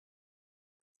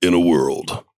In a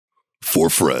world, 4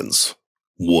 friends,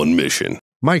 1 mission.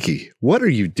 Mikey, what are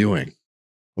you doing?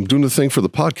 I'm doing the thing for the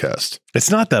podcast. It's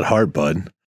not that hard,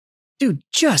 bud. Dude,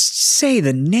 just say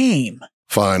the name.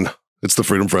 Fine. It's the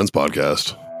Freedom Friends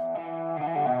podcast.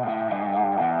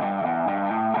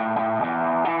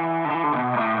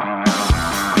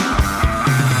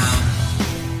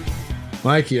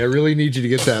 Mikey, I really need you to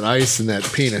get that ice in that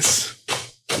penis.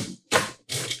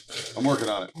 I'm working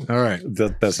on it. All right.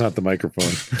 That's not the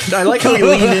microphone. I like how he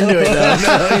leaned into it,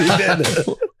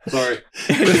 though. Sorry.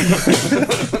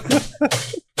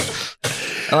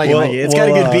 I like it, Mikey. It's got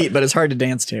a good beat, but it's hard to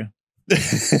dance to.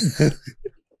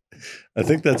 I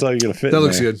think that's all you're gonna fit. That in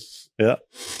looks there. good. Yeah.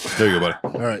 There you go,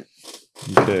 buddy. All right.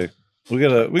 Okay. We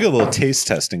got a little taste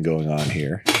testing going on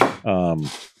here.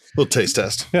 Little taste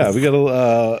test. Yeah, we got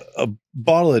a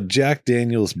bottle of Jack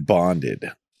Daniel's Bonded,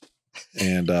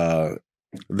 and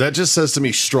That just says to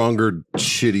me stronger,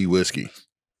 shitty whiskey.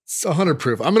 It's 100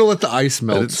 proof. I'm going to let the ice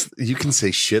melt. You can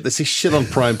say shit. They say shit on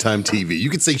primetime TV. You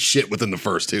can say shit within the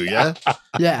first 2, yeah?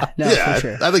 Yeah, no, yeah, for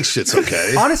sure. I think shit's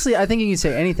okay. Honestly, I think you can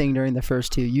say anything during the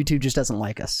first 2. YouTube just doesn't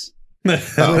like us.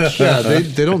 Yeah,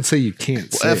 they don't say you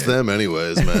can't say Well, F it. them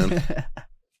anyways, man.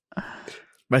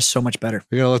 That's so much better.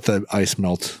 We got to let the ice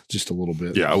melt just a little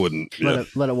bit. Yeah, I wouldn't. Yeah,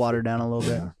 Let it water down a little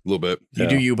bit. a little bit. You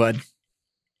do you, bud.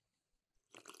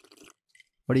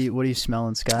 What are you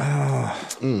smelling, Scott?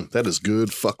 That is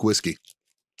good fuck whiskey.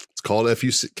 It's called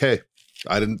FUK.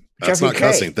 I didn't. That's not FUK,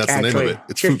 cussing. That's the name of actually. it.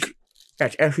 It's Fuk.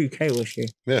 That's FUK whiskey.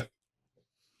 Yeah.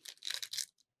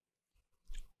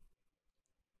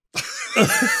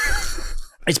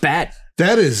 It's bad.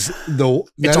 That is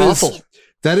It's awful.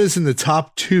 That is in the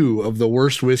top 2 of the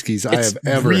worst whiskeys I It's have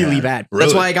ever really had. bad. Really?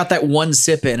 That's why I got that one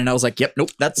sip in, and I was like, "Yep,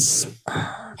 nope, that's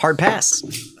hard pass."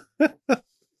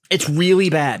 It's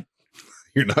really bad.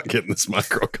 You're not getting this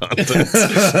micro content.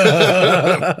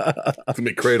 Let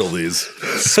me cradle these.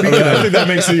 I think that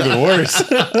makes it even worse.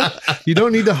 You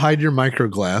don't need to hide your micro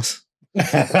glass.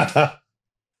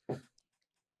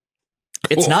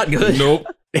 It's not good. Nope.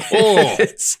 Oh.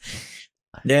 It's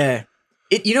yeah.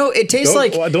 It tastes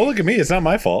like don't look at me. It's not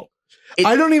my fault.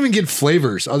 I don't even get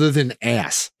flavors other than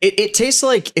ass. it tastes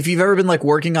like if you've ever been like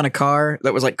working on a car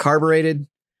that was like carbureted,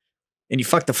 and you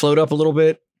fuck the float up a little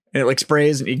bit, and it like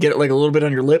sprays, and you get it like a little bit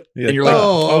on your lip, Yeah. and you're like,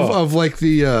 Of like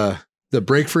the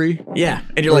brake free. yeah,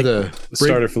 and you're Or like, the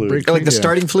starter fluid. like the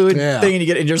starting fluid Yeah. thing, and you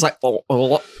get it, and you're just like,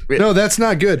 oh. No, that's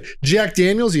not good. Jack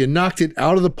Daniels, you knocked it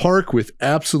out of the park with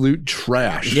absolute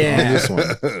trash. Yeah. On this one.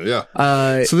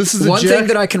 Yeah. So this is the one Jack, thing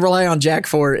that I can rely on Jack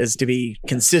for is to be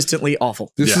consistently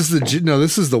awful. This Yeah. is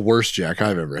this is the worst Jack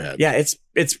I've ever had. Yeah, it's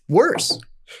worse.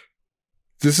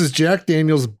 This is Jack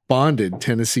Daniels Bonded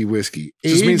Tennessee whiskey.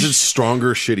 Just means it's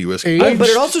stronger, shitty whiskey. aged, But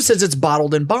it also says it's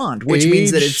bottled in bond, which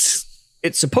means that Aged-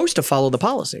 it's supposed to follow the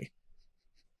policy.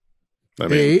 I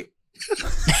mean,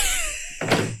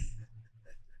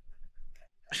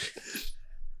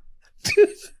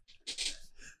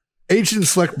 aged in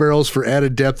select barrels for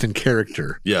added depth and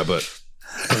character. yeah, but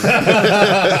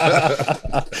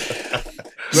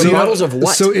The bottles of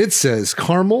what? So it says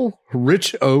caramel,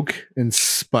 rich oak, and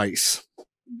spice,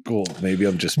 Cool. Maybe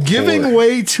I'm just giving poor.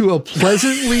 way to a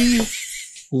pleasantly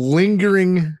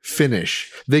lingering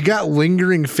finish. They got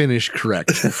lingering finish correct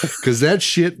because that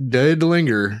shit did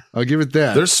linger. I'll give it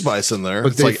that. there's spice in there. But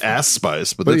It's they- like ass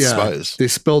spice, but but that's yeah, spice. they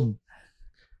spelled.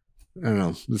 I don't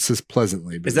know. This is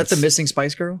pleasantly. But Is that the it's- missing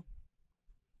Spice Girl?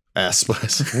 Ass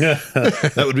spice. Yeah.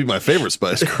 That would be my favorite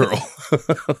Spice Girl.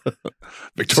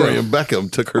 Victoria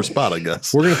Beckham took her spot, I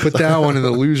guess. We're gonna put that one in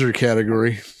the loser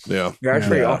category. Yeah. Yeah, that's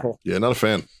pretty Yeah. awful. Yeah, not a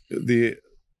fan.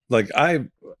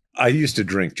 I used to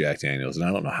drink Jack Daniels, and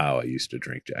I don't know how I used to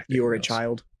drink Jack Daniels. You were a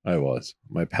child. I was.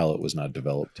 My palate was not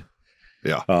developed.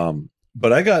 Yeah.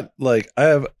 But I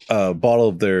have a bottle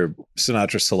of their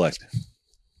Sinatra Select.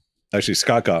 Actually,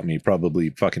 Scott got me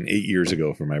probably fucking 8 years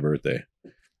ago for my birthday.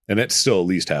 And it's still at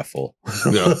least half full.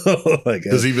 Yeah. Like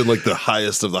Because even like the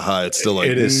highest of the high, it's still like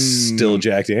it is still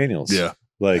Jack Daniels. Yeah.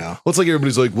 Like Yeah. Well, it's like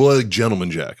everybody's like, well, I like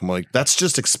Gentleman Jack. I'm like, that's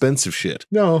just expensive shit.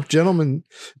 No, gentlemen.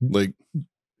 Like,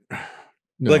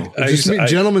 No, Like, I just used to-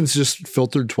 gentlemen's just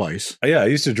filtered twice. yeah, I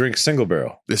used to drink single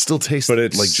barrel, it still tastes but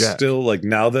it's like Jack. still like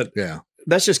now that Yeah,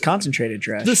 That's just concentrated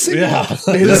trash. the single, Yeah.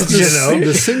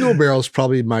 the single barrel is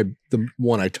probably the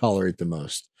one I tolerate the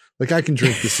most. Like I can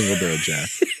drink the single barrel Jack.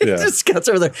 yeah, Just cuts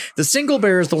over there. The single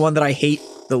bear is the one that I hate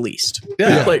the least.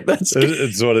 Yeah. Like that's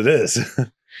it's what it is.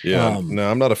 Yeah. Um, No,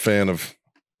 I'm not a fan of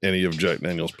any of Jack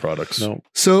Daniel's products. No.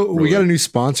 So we got a new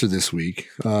sponsor this week,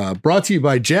 brought to you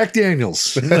by Jack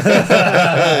Daniels.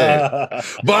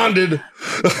 Bonded.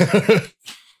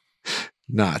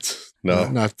 Not. No.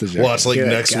 Not the Jack. Well, it's like Good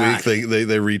next God. week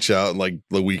they reach out, and like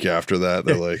the week after that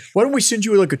they're like, Why don't we send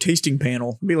you like a tasting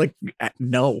panel? Be like,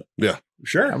 no.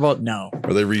 Sure. How about no?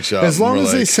 or they reach out. As long and we're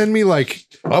as they like, send me like,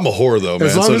 I'm a whore though, man.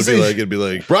 As long So as it'd be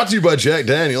like brought to you by Jack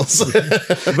Daniels.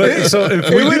 But so if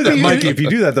we would do that, be- Mikey, if you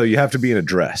do that though, you have to be in a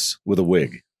dress with a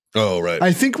wig. Oh, right.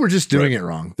 I think we're just doing it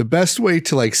wrong. The best way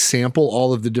to like sample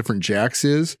all of the different Jacks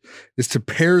is to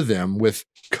pair them with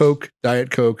Coke,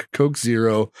 Diet Coke, Coke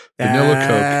Zero, Vanilla Coke.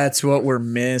 That's what we're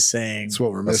missing. That's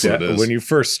what we're That's missing. what it is. When you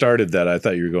first started that, I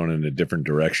thought you were going in a different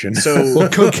direction. So Well,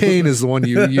 cocaine is the one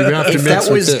you have to if mix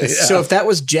that was with this. so if that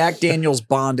was Jack Daniels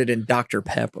bonded and Dr.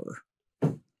 Pepper,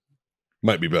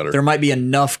 Might be better. there might be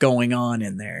enough going on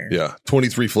in there. Yeah.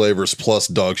 23 flavors plus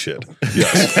dog shit.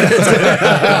 Yes.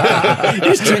 You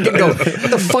just drink it and go,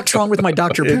 what the fuck's wrong with my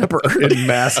Dr. Pepper? It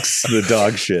masks the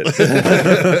dog shit.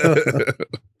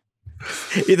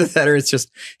 Either that or it's just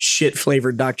shit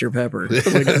flavored Dr. Pepper.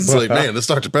 It's like, man, this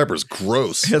Dr. Pepper's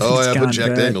gross. It's Oh, I put gone Jack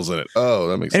bad. Daniels in it. Oh,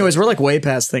 that makes Anyways, sense. we're like way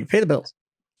past thing. Pay the bills.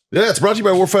 Yeah, it's brought to you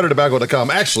by warfightertobacco.com.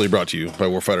 Actually brought to you by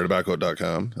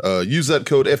warfightertobacco.com. Use that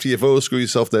code FTFO, screw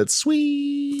yourself that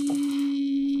sweet.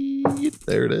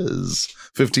 There it is.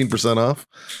 15% off.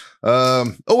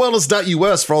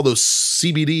 OWellness.us for all those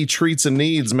CBD treats and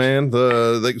needs, man.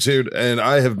 Dude, and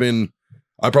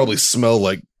I probably smell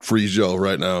like freeze gel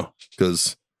right now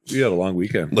because You had a long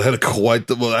weekend. I had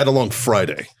I had a long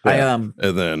Friday. And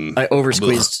then I over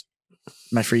squeezed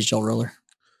my freeze gel roller.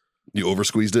 you over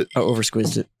squeezed it. I over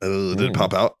squeezed it. Did it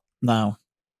pop out? No.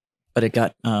 But it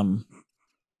got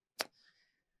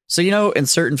so in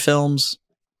certain films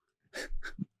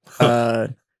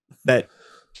that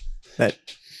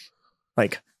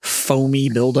like foamy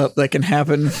buildup that can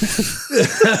happen. In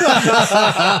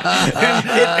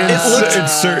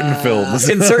certain films.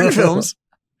 In certain films.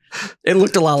 It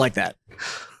looked a lot like that.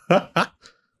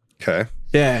 Okay.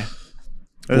 Yeah.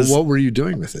 Well, what were you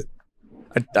doing with it?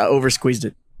 I over squeezed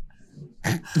it.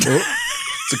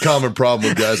 It's a common problem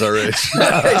with guys our age.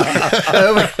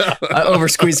 I over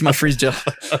squeezed my freeze gel.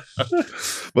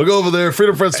 Well, go over there.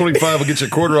 Freedom Friends 25 will get you a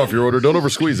quarter off your order. Don't over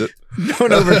squeeze it.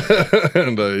 Don't over.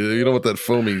 And you don't want that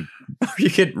foamy You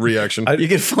get reaction. you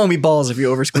get foamy balls if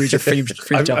you over squeeze your freeze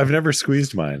gel. I've never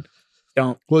squeezed mine.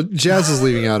 Don't. Well, Jazz is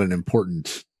leaving out an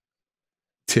important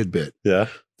tidbit Yeah.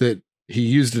 that he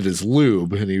used it as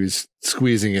lube and he was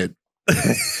squeezing it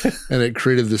and it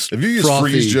created this If you use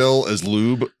frothy- freeze gel as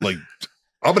lube, like,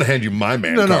 I'm going to hand you my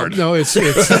man no, card. no, it's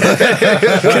Because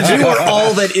you are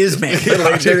all that is man. Like,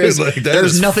 Dude, like, that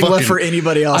there's is nothing left fucking- for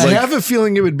anybody else. I Like, have a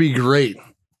feeling it would be great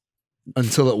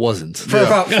until it wasn't. for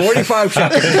about 45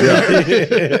 seconds.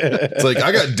 It's like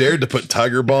I got dared to put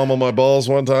Tiger Balm on my balls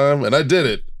one time, and I did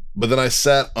it, but then I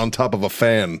sat on top of a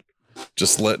fan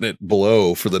just letting it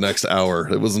blow for the next hour.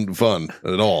 It wasn't fun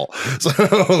at all. So,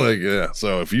 like, yeah.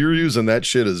 So if you're using that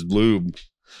shit as lube,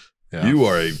 Yeah. you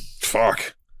are a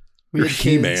fuck. We You're had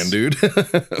He-Man, kids. dude.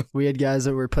 We had guys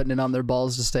that were putting it on their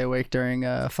balls to stay awake during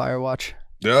Firewatch.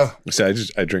 Yeah. So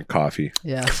I drink coffee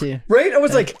Yeah, see. Right? I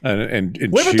was like, and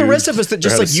what about the rest of us that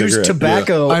just had a like use cigarette.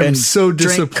 tobacco I'm and so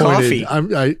drink disappointed.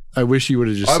 coffee? I wish you would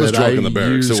have just I was said drunk in the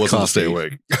barracks. use It wasn't to stay coffee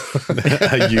awake.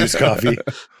 I use coffee.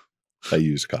 I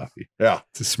use coffee. Yeah.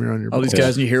 to smear on your all these balls.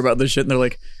 guys, and you hear about this shit, and they're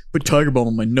like, put Tiger Balm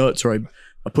on my nuts, or I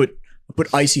put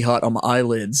Icy Hot on my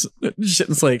eyelids. Shit,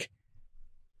 and it's like,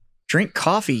 drink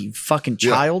coffee, you fucking Yeah.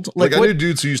 child. Like, Like, I what? knew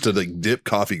dudes who used to like dip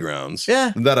coffee grounds.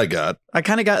 Yeah. That I got. I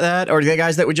kind of got that. Or the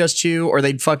guys that would just chew, or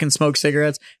they'd fucking smoke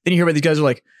cigarettes. Then you hear about these guys who are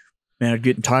like, man, I'm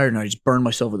getting tired and I just burn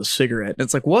myself with a cigarette. And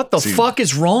it's like, what the See, fuck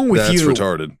is wrong with That's you?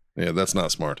 retarded. Yeah, that's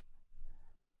not smart.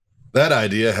 That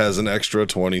idea has an extra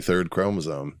 23rd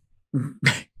chromosome.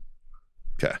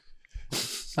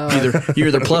 You're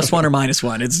either plus one or minus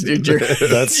one. It's you're,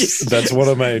 That's one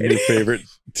of my new favorite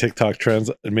TikTok trends.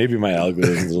 And maybe my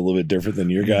algorithm is a little bit different than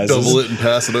your guys. Double it and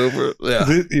pass it over.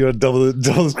 Yeah. You want double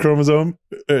this chromosome,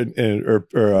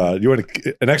 or you want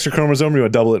an extra chromosome, or you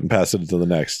want to double it and pass it to the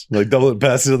next? Like double it and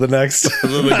pass it to the next.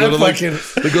 And then they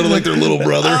go to like their little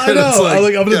brother. I and know. it's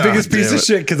like, I'm the God biggest piece damn of it.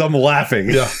 shit because I'm laughing.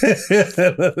 Yeah.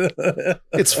 it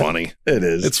It's funny.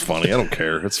 is. It's funny. I don't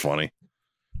care. It's funny.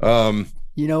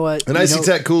 You know what? And You Icy know-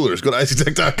 Tech coolers. Go to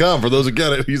icytech.com for those who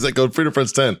get it. Use that code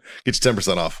FreedomFriends10. Get you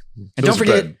 10% off. and don't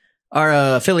forget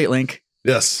our affiliate link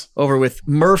Yes. over with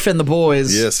Murph and the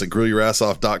boys. Yes. At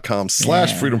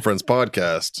grillyourassoff.com/FreedomFriends Yeah.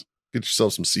 podcast. Get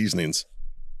yourself some seasonings.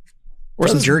 Or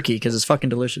some jerky because it's fucking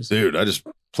delicious. Dude, I just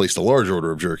placed a large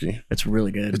order of jerky. It's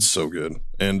really good. It's so good.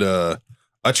 And I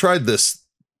tried this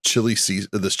chili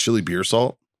beer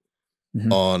salt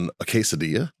Mhm. on a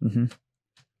quesadilla. Mhm.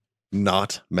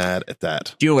 Not mad at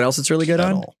that Do you know what else it's really good at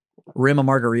on? all. Rim a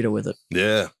margarita with it.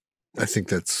 Yeah. I think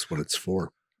that's what it's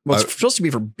for. Well, it's supposed to be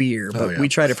for beer, but yeah. we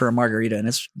tried it for a margarita, and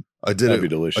it's. I did That'd it. be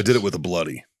delicious. I did it with a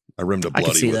bloody. I rimmed a I could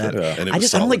bloody see with that. it, Yeah. and it I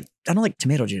was don't solid. like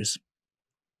tomato juice.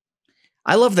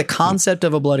 I love the concept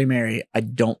of a Bloody Mary. I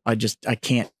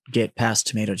can't get past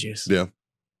tomato juice. Yeah.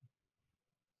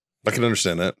 I can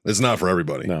understand that. It's not for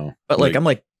everybody. No. But like I'm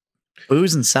like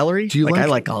booze and celery. Do you I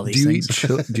like all these things.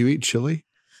 Do you eat chili?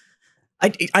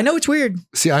 I know it's weird.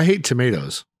 See, I hate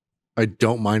tomatoes. I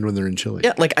don't mind when they're in chili.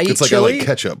 Yeah, like I eat It's like chili. I like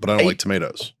ketchup, but I don't like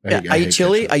tomatoes. I eat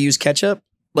chili. ketchup. I use ketchup.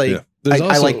 Like Yeah. There's I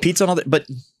also- like pizza and all that. But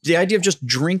the idea of just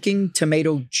drinking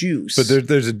tomato juice. But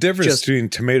there's a difference Just- between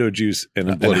tomato juice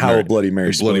and Bloody how Mary. a Bloody Mary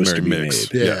is Bloody supposed Mary to be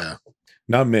mix. made. Yeah.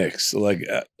 Not mix. Like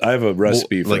I have a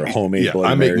recipe for like, a homemade yeah,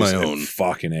 Bloody I make Marys my and own.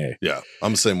 Fucking A. Yeah,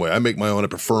 I'm the same way. I make my own. I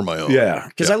prefer my own. Yeah.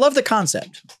 because I love the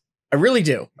concept. I really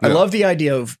do. I Yeah. love the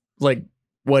idea of like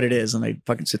what it is, and I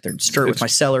fucking sit there and stir it with my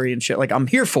celery and shit. Like I'm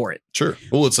here for it. Sure.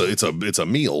 Well, it's a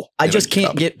meal. I in a just can't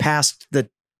cup. get past the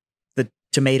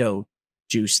tomato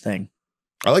juice thing.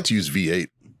 I like to use V8.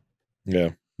 Yeah.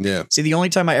 Yeah. See, the only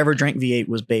time I ever drank V8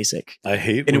 was basic, I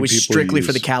hate and when it was people strictly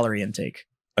for the use- calorie intake.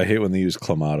 I hate when they use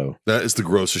Clamato. That is the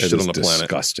grossest It shit is on the planet.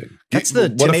 disgusting. That's the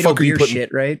What the tomato fuck are you beer putting-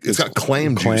 shit, right? It's got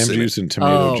clam juice in it. and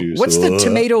tomato Oh, juice. what's the Ugh.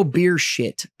 tomato beer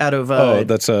shit out of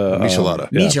That's a Michelada.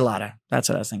 yeah. Michelada? That's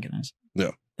what I was thinking. Is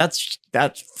Yeah.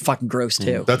 that's fucking gross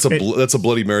too. That's a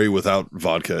Bloody Mary without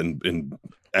vodka and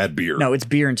add beer. No, it's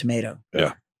beer and tomato.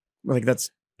 Yeah. Like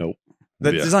that's Nope.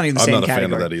 That's Yeah. not even the I'm same not a fan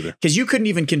category. of that either. Because you couldn't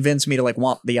even convince me to like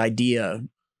want the idea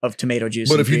of tomato juice.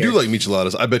 But in if you beer. do like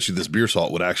micheladas, I bet you this beer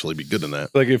salt would actually be good in that.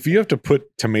 Like if you have to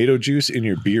put tomato juice in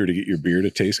your beer to get your beer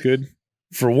to taste good,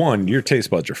 for one, your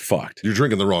taste buds are fucked. You're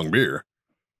drinking the wrong beer.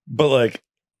 But like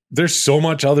there's so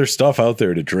much other stuff out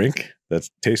there to drink that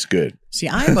tastes good. See,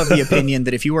 I am of the opinion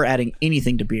that if you were adding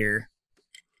anything to beer,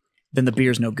 then the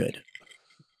beer's no good.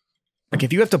 Like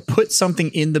if you have to put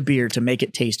something in the beer to make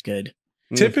it taste good,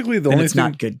 Typically the then only it's thing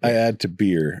not good. I add to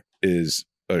beer is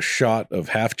a shot of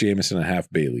half Jameson and half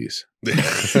Bailey's. And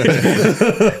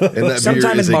that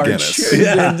Sometime beer is in a March. Guinness.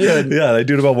 Yeah, I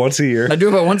do it about once a year. I do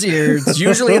it about once a year. It's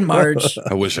usually in March.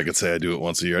 I wish I could say I do it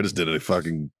once a year. I just did it a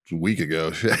fucking week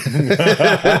ago.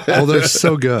 Well, they're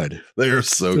so good. They are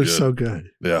so They're good. so good.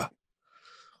 Yeah.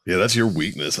 Yeah, that's your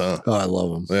weakness, huh? Oh, I love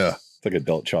them. Yeah. It's like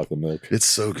adult chocolate milk. It's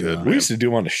so good. We used to do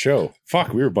them on the show.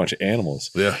 Fuck, we were a bunch of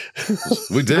animals. Yeah.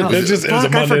 We did. Oh, We It did. was a Fuck,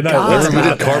 I Monday night. forgot Remember we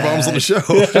about did car that. bombs on the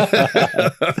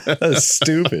show. That's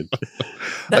stupid.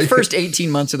 That first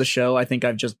 18 months of the show, I think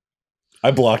I've just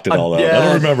I blocked it all out. Yeah. I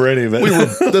don't remember any of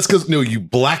it. That's because you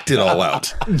blacked it all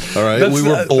out. All right, That's we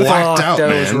were not- blacked fuck, out,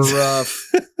 those man. were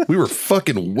rough. We were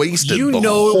fucking wasted. You the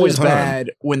know it whole was time.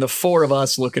 bad when the four of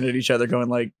us looking at each other going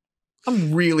like,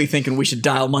 I'm really thinking we should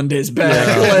dial Mondays back.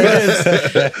 Like,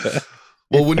 it's-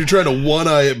 Well, when you're trying to one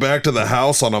eye it back to the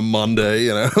house on a Monday,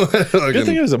 you know, Good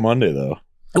thing it was a Monday though.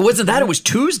 it wasn't that, it was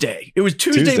Tuesday. It was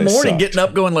Tuesday Tuesday morning sucked. getting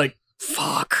up going like,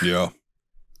 fuck. yeah.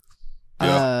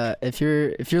 Yeah. If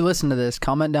you're listening to this,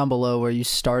 comment down below where you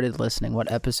started listening,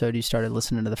 what episode you started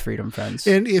listening to the Freedom Friends.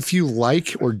 And if you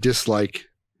like or dislike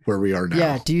where we are now.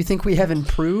 Yeah, do you think we have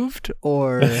improved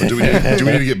or Do we need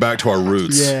to get back to our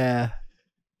roots? yeah?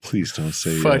 Please don't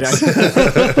say Fuck, yes.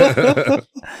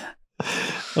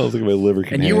 I don't think my liver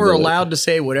can And you were handle it. allowed to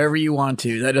say whatever you want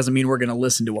to. That doesn't mean we're going to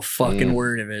listen to a fucking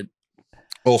word of it.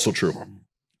 Also true.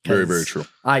 Very, very 'Cause true.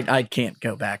 I can't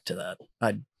go back to that.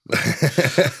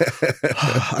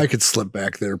 I could slip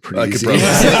back there pretty I could easy. probably,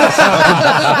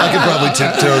 I could probably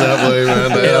tiptoe that way,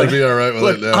 man. I'd be all right with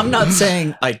Look, it. Yeah. I'm not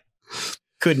saying I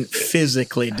couldn't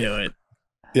physically do it.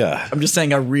 Yeah. I'm just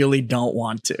saying I really don't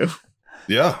want to.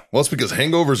 Yeah. Well, it's because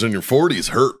hangovers in your 40s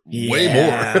hurt way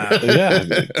Yeah. more. Yeah.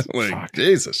 Like,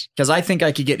 Jesus. Because I think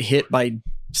I could get hit by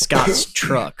Scott's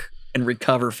truck and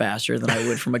recover faster than I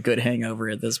would from a good hangover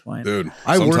at this point. Dude.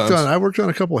 I sometimes- worked on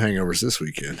a couple hangovers this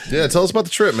weekend. Yeah, tell us about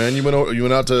the trip, man. You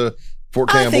went out to Fort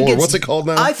I Campbell, think or it's- what's it called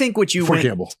now? I think what you Fort went.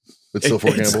 Campbell. It's still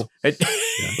Fort it's- Campbell. it-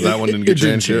 That one didn't It get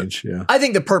didn't changed yet. change. Yeah. I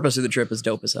think the purpose of the trip is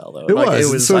dope as hell, though. It Like, was.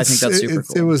 It was. So I think that's super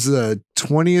cool. It was the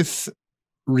 20th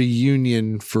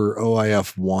reunion for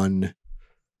OIF 1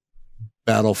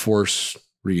 Battle Force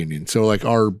reunion. So like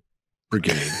our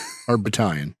brigade, our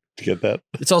battalion. To get that.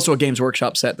 It's also a Games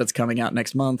Workshop set that's coming out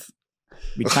next month.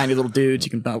 Be tiny little dudes. You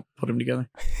can about put them together.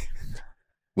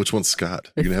 Which one's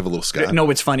Scott? You're gonna have a little Scott. No,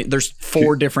 it's funny. There's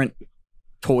 4 different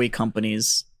toy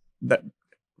companies that,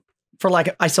 for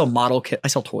like, I sell model kit. I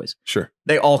sell toys. Sure.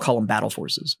 They all call them battle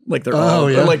forces. Like they're Oh,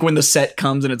 all yeah. like when the set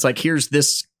comes and it's like, here's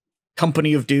this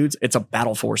company of dudes. It's a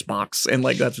Battle Force box, and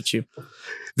like that's what you.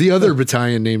 The other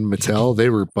battalion named Mattel, they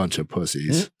were a bunch of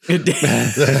pussies.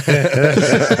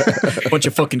 Bunch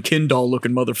of fucking Ken doll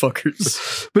looking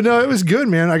motherfuckers. But no, it was good,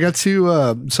 man. I got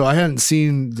to, so I hadn't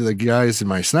seen the guys in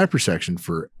my sniper section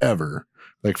forever.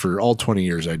 Like for all 20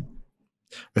 years, I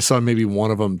saw maybe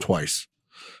one of them twice.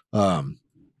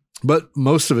 But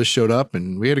most of us showed up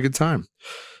and we had a good time.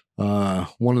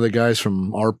 One of the guys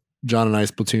from John and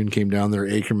I's platoon came down there,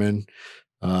 Ackerman.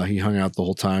 He hung out the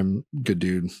whole time. Good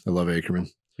dude. I love Ackerman.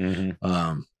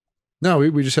 Mm-hmm. No,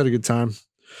 we just had a good time.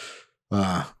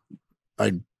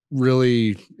 I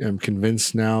really am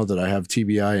convinced now that I have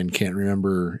TBI and can't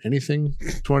remember anything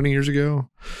 20 years ago.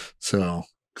 So,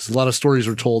 because a lot of stories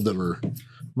were told that were I'm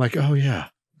like, oh yeah,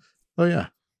 I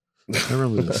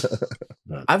remember this.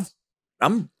 But,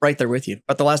 I'm right there with you.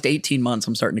 But the last 18 months,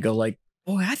 I'm starting to go like,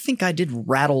 boy, I think I did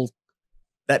rattle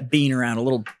that bean around a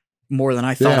little more than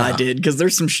I thought I did. Because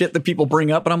there's some shit that people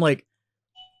bring up, and I'm like,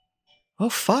 oh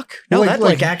fuck, no,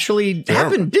 that actually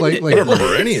happened, didn't it? I don't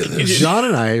remember any of this. John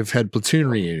and I have had platoon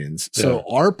reunions. So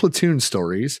our platoon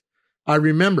stories, I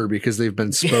remember because they've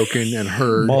been spoken and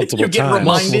heard multiple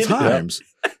reminded. times.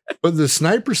 But the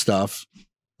sniper stuff,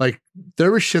 like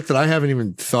there was shit that I haven't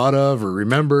even thought of or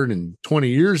remembered in 20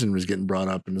 years and was getting brought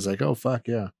up. And it's like, oh, fuck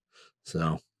yeah.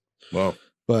 So, Wow.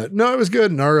 But no, it was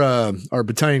good. And our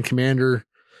battalion commander,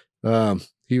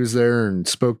 he was there and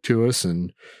spoke to us.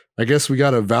 And I guess we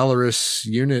got a Valorous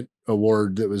Unit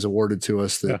award that was awarded to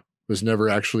us that was never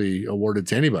actually awarded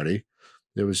to anybody.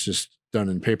 It was just done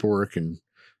in paperwork, and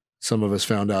some of us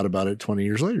found out about it 20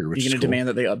 years later. Which You're is going to cool. demand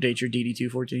that they update your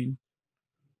DD-214?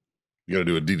 You got to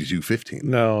do a DD-215.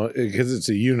 No, because it's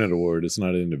a unit award. It's not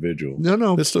an individual.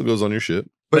 No. This still goes on your shit.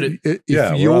 But But if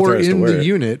we're you're authorized to in wear the it.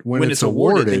 unit when it's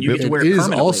awarded, then you get to wear it it is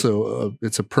permanently. also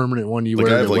it's a permanent one you Like, I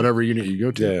wear have, to like- whatever unit you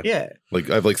go to. Yeah. Yeah. Like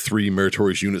I have like 3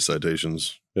 meritorious unit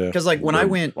citations. Because like when I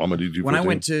went I'm a DD-214. when I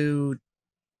went to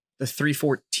the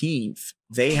 314th,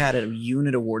 they had a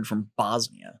unit award from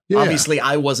Bosnia. Yeah. Obviously,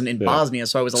 I wasn't in Yeah. Bosnia,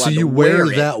 so I was allowed So to you wear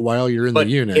wear it. that while you're in But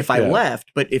the unit. if I Yeah.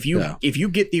 left, but if you Yeah.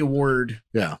 get the award,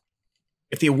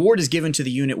 if the award is given to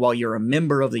the unit while you're a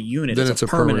member of the unit, Then it's a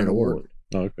permanent award.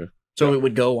 Oh, okay. So it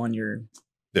would go on your.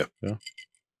 It's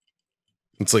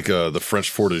like the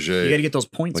French You got to Fortege, get those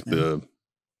points, like man.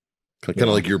 the kind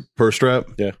of like your purse strap.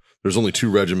 Yeah. There's only 2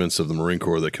 regiments of the Marine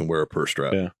Corps that can wear a purse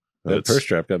strap. Yeah. That That's, purse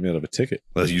strap got me out of a ticket.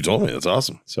 You told me. That's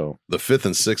awesome. So The 5th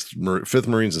and 6th, 5th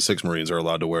Marines and 6th Marines are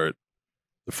allowed to wear it,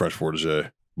 the French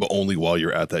Fortege, but only while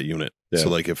you're at that unit. Yeah. So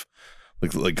like if,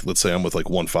 like let's say I'm with like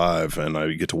 1-5 and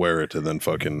I get to wear it, and then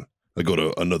fucking I go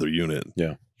to another unit.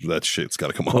 Yeah. That shit's got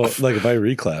to come well, off. like if I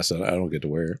reclass, I don't get to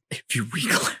wear it. If you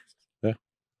reclass.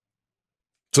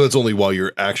 So it's only while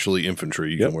you're actually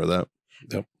infantry you Yep. can wear that.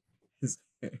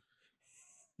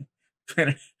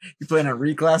 You plan on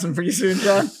reclassing pretty soon,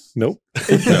 John? Nope. Well,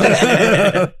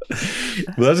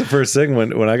 that's the first thing.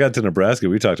 When I got to Nebraska,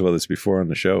 we talked about this before on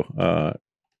the show.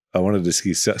 I wanted to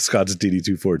ski Scott's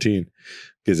DD-214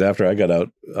 because after I got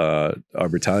out, our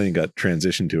battalion got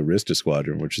transitioned to Arista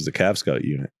Squadron, which is a Cav Scout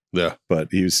unit. Yeah. But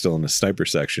he was still in the sniper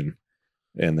section,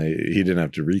 and he didn't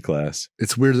have to reclass.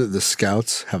 It's weird that the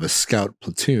scouts have a scout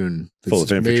platoon that's Full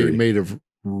of infantry. made of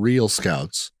real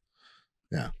scouts.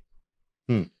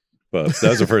 But that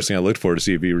was the first thing I looked for to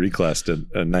see if he reclassed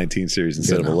a 19 series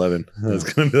instead of no. 11. I was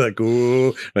going to be like,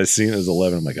 ooh. And I seen it as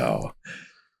 11. I'm like, oh.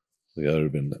 That would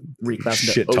have been Reclassing to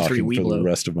shit 03 talking for the Weeblo.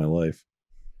 rest of my life.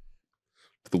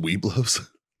 The Weeblos.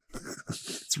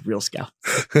 It's a real scout.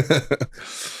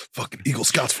 Fucking Eagle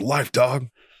Scouts for life, dog.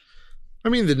 I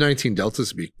mean, the 19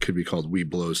 Deltas could be called Wee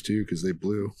Blows too because they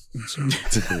blew.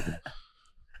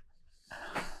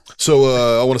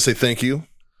 So I want to say thank you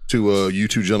to you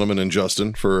 2 gentlemen and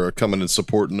Justin for coming and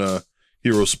supporting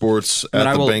Hero Sports And at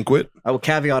I the will- banquet. I will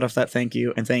caveat off that thank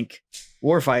you and thank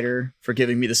Warfighter for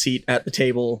giving me the seat at the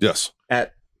table Yes.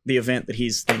 at the event that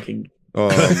he's thinking.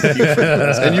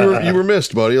 And you were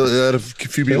missed, buddy. I had a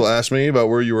few people ask me about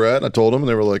where you were at, and I told them, and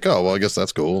they were like, "Oh, well, I guess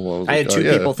that's cool." Well, was I had like, 2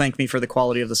 yeah. people thank me for the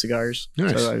quality of the cigars.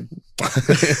 Nice.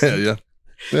 Yeah.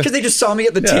 Because they just saw me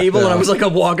at the table and I was like,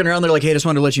 I'm walking around. They're like, hey, just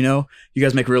wanted to let you know, you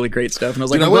guys make really great stuff. And I was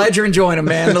like, Dude, I'm glad you're enjoying them,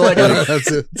 man. They're like, That's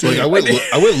it. Like I went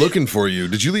looking for you.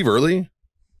 Did you leave early?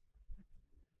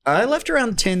 I left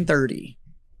around 10:30.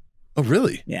 Oh,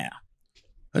 really? Yeah.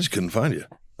 I just couldn't find you.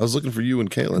 I was looking for you and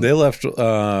Caitlin. They left,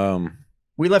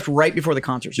 We left right before the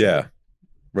concert started. yeah,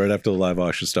 right after the live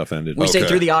auction stuff ended. We stayed Okay.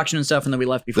 through the auction and stuff, and then we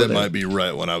left before That that. might be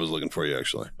right when I was looking for you.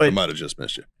 Actually, I But- might have just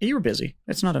missed you. You were busy.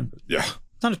 It's not a. Yeah.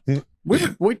 It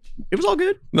was all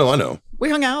good. No, I know. We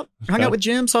hung out with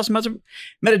Jim, saw some other,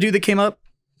 met a dude that came up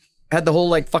had the whole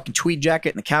like fucking tweed jacket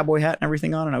and the cowboy hat and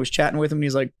everything on, and I was chatting with him, and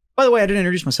he's like, "By the way, I didn't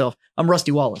introduce myself. I'm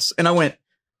Rusty Wallace." And I went,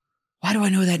 "Why do I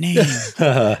know that name?"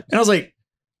 And I was like,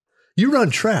 You run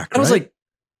track. I was right? like,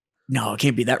 "No, it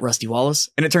can't be that Rusty Wallace."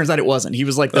 And it turns out it wasn't. He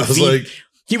was like the I was like,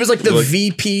 he was like the like-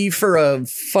 VP for a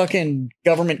fucking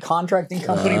government contracting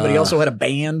company, but he also had a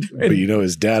band. But you know,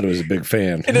 his dad was a big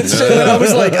fan. And it's, I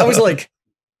was like,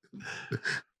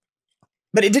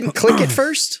 but it didn't click at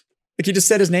first. Like he just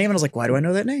said his name, and I was like, why do I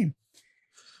know that name?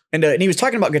 And he was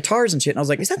talking about guitars and shit, and I was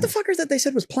like, is that the fucker that they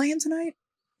said was playing tonight?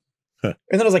 Huh.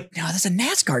 And then I was like, no, that's a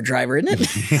NASCAR driver, isn't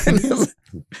it? And it was-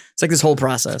 it's like this whole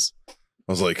process.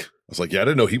 I was like, yeah, I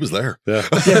didn't know he was there. Yeah.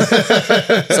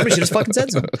 Somebody should have fucking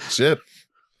said something. Shit.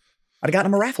 I'd have gotten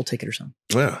him a raffle ticket or something.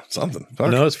 Yeah, something.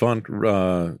 Fuck. No, it's fun.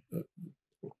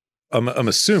 I'm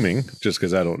assuming, just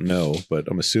because I don't know, but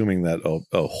I'm assuming that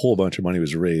a whole bunch of money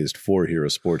was raised for Hero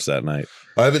Sports that night.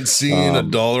 I haven't seen a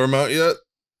dollar amount yet,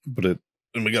 But it,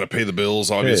 and we got to pay the bills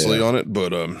obviously Yeah. on it. But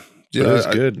but yeah, it was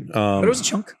I- good. But it was a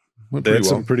chunk. went They had pretty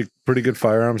some well. pretty good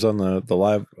firearms on the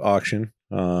live auction.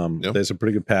 Yep. They had some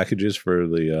pretty good packages for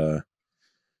the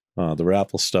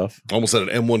raffle stuff. Almost had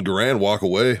an M1 Garand walk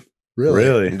away.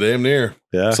 really? Damn near.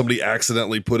 Yeah. Somebody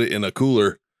accidentally put it in a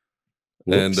cooler,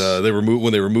 and Whoops. they were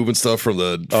when they were moving stuff from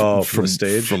the from the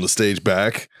stage? from the stage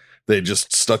back. They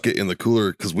just stuck it in the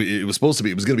cooler because it was supposed to be.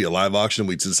 It was going to be a live auction.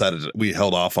 We decided we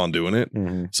held off on doing it.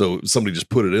 Mhm. So somebody just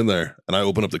put it in there, and I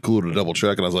opened up the cooler to double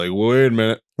check, and I was like, "Wait a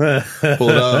minute!" Pull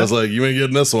it out. I was like, "You ain't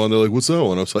getting this one." They're like, "What's that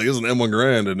one?" I was like, "It's an M1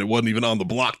 Grand, and it wasn't even on the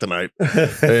block tonight,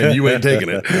 and you ain't taking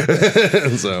it."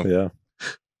 So, Yeah.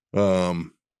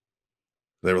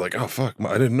 they were like, "Oh fuck,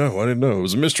 I didn't know. It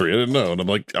was a mystery. I didn't know." And I'm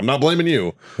like, "I'm not blaming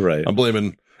you. Right. I'm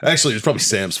blaming." Actually, it's probably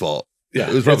Sam's fault. Yeah.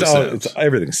 it was probably it's Sam's.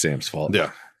 everything's Sam's fault.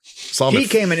 Yeah, saw him He at-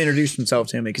 came and introduced himself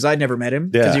to me because I'd never met him.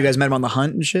 Because Yeah. you guys met him on the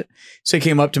hunt and shit. So he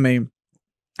came up to me.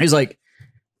 He's like,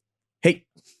 "Hey,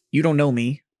 you don't know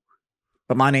me,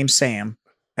 but my name's Sam,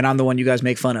 and I'm the one you guys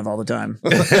make fun of all the time."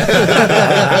 And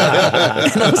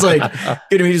I was like,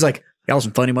 good to meet you. He's like, "Y'all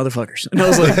some funny motherfuckers." And I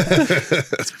was like,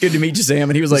 "It's good to meet you, Sam."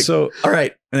 And he was like, So "All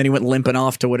right." And then he went limping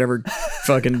off to whatever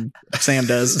fucking Sam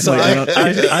does. It's so like,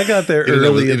 I got there He didn't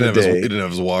have early his- in he the didn't have his- day. He didn't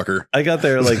have his walker. I got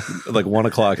there like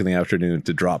 1:00 in the afternoon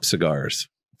to drop cigars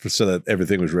so that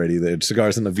everything was ready. They had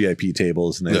cigars on the VIP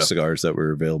tables and they had Yeah. cigars that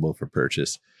were available for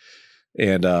purchase.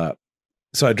 And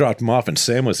so I dropped them off and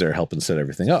Sam was there helping set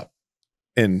everything up.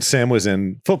 And Sam was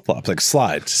in flip flops, like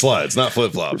slides. Slides, not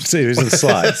flip flops. So he was in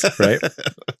slides, right?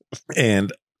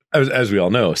 And as we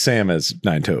all know, Sam has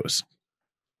 9 toes.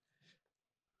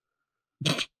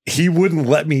 He wouldn't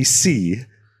let me see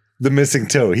the missing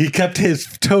toe. He kept his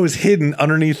toes hidden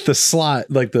underneath the slide,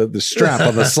 like the strap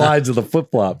on the slides of the flip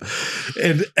flop.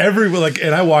 And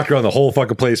and I walked around the whole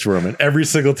fucking place for him, and every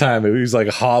single time he was like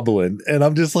hobbling, and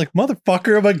I'm just like,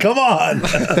 motherfucker, I'm like, come on,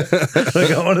 like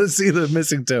I want to see the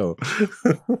missing toe.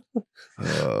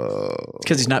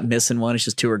 because he's not missing one. It's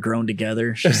just two are grown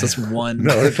together. It's just this one.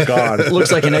 No, it's gone. It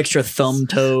looks like an extra thumb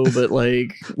toe, but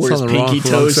like where his on the wrong- pinky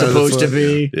wrong toe's side of the supposed to foot.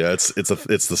 be. Yeah,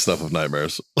 it's the stuff of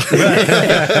nightmares. He's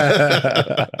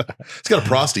got a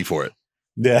prosty for it.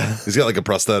 Yeah. He's got like a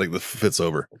prosthetic that fits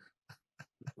over.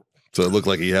 So it looked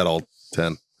like he had all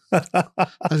 10. I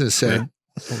was gonna say, I don't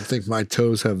think my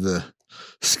toes have the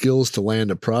skills to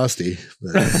land a prosty.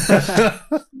 But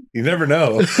You never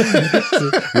know.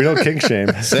 We don't kink shame.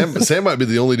 Sam might be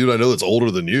the only dude I know that's older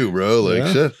than you, bro.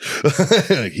 Like Yeah. shit.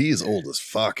 Like, he's old as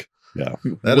fuck. Yeah.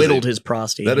 That is Whittled a- his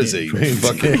prostate. That is a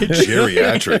fucking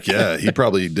geriatric. Yeah, he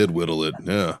probably did whittle it.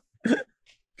 Yeah.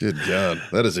 Good God.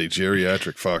 That is a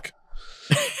geriatric fuck.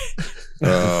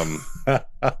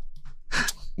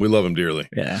 We love him dearly.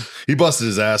 Yeah. He busted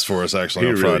his ass for us actually He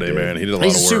on really Friday, did. man. He did a lot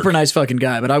He's a of work. super nice fucking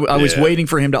guy, but I was Yeah. waiting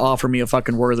for him to offer me a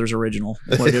fucking Werther's original.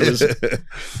 Like it was,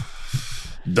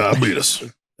 Diabetes.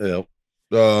 Yeah.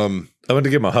 Um, I went to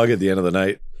give him a hug at the end of the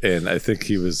night, and I think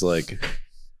he was like,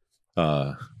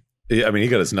 he got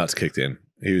his nuts kicked in.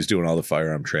 He was doing all the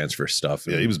firearm transfer stuff.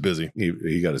 yeah, he was busy.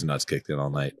 He got his nuts kicked in all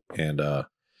night, and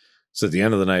so at the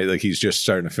end of the night, like he's just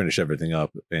starting to finish everything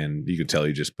up, and you can tell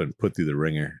he just been put through the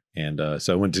ringer. And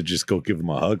so I went to just go give him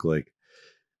a hug, like,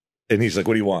 and he's like,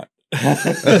 "What do you want?"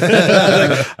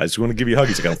 I just want to give you a hug.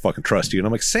 He's like, "I don't fucking trust you," and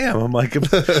I'm like, "Sam, I'm like, I'm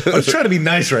just trying to be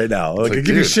nice right now. Like, like, I give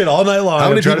you dude, shit all night long. How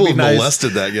I'm many trying people to have be nice."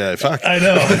 molested that guy? Fuck. I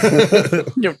know.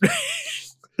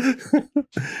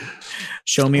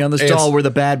 show me on this It's- doll where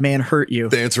the bad man hurt you.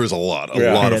 The answer is a lot. A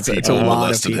Yeah. lot Yeah, of it's people a lot of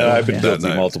molested people. him I've been that guilty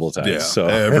night. multiple times. Yeah, So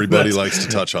everybody likes to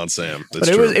touch on Sam. It's But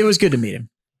it true. was good to meet him.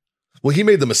 Well, he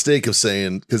made the mistake of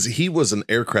saying, because he was an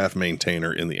aircraft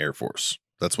maintainer in the Air Force.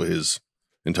 That's what his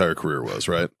entire career was,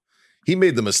 right? He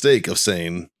made the mistake of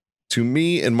saying to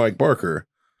me and Mike Barker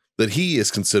that he is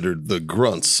considered the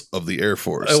grunts of the Air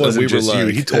Force. It wasn't And we were just you.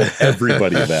 like, He told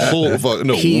everybody that. full fuck,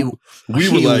 no, He- we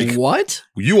were like, what?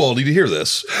 you all need to hear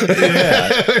this.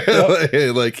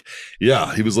 Yeah. Like,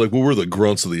 yeah, he was like, well, we're the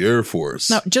grunts of the Air Force.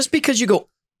 Now, just because you go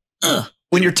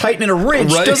when you're tightening a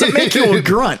wrench Right. doesn't make you a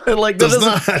grunt. Like that Does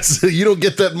doesn't. not. You don't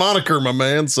get that moniker, my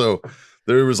man. So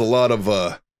there was a lot of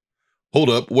hold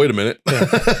up, wait a minute.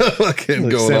 Fucking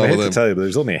Look, going Sam, I on hate with to him. tell you, but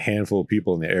there's only a handful of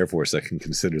people in the Air Force that can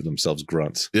consider themselves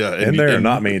grunts. Yeah, And they're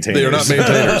not maintainers. They are not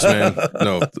maintainers, man.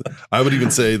 No, I would even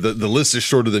say that the list is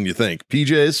shorter than you think.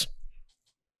 PJs,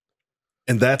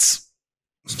 and that's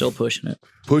Still pushing it.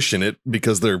 pushing it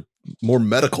because they're more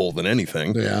medical than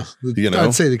anything. Yeah. You know?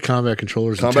 I'd say the combat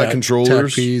controllers. and Combat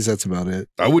controllers. TAC Ps, that's about it.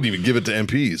 I wouldn't even give it to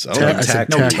MPs. I don't TAC- even I said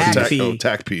No, TAC. TAC.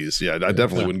 TAC Ps. Yeah, I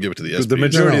definitely wouldn't give it to the Because SPs. the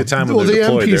majority of the time when well, the they're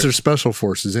deployed, MPs they're are special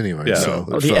forces anyway. Yeah. So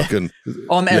no, they're Yeah. fucking.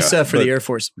 On Yeah, SF for but the Air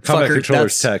Force. combat Fucker,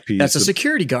 controllers, that's, TAC Ps. that's a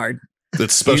security guard.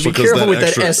 It's special You be because careful that with that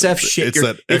extra, SF shit. It's You're-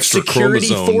 that it's extra security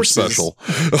chromosome forces. special.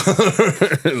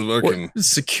 It's fucking-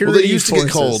 Security well, they used to forces.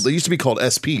 get called. They used to be called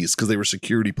SPs because they were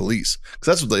security police. Because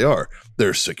that's what they are.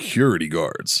 They're security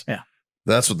guards. Yeah.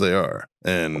 That's what they are.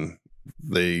 And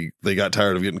they got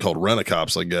tired of getting called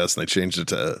rent-a-cops, I guess, and they changed it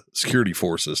to security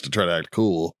forces to try to act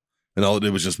cool. And all it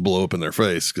did was just blow up in their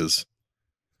face because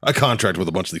I contracted with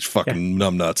a bunch of these fucking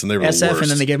numbnuts, and they were the SF, worst.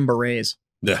 and then they gave him berets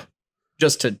Yeah.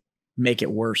 just to make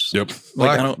it worse. Yep. Like, I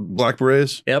Black, don't- black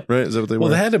berets. Yep. Right? Is that what they well,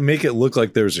 were? they had to make it look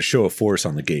like there was a show of force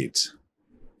on the gates.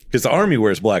 Because the Army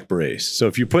wears black berets. So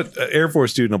if you put an Air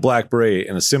Force dude in a black beret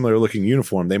in a similar looking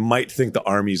uniform, they might think the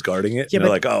Army's guarding it. Yeah, and they're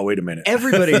but like, oh, wait a minute.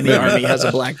 Everybody in the Army has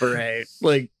a black beret.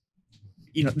 Like,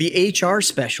 you know, the HR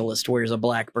specialist wears a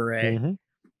black beret. Mhm.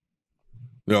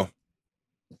 No.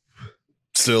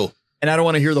 Still. And I don't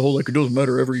want to hear the whole, like, it doesn't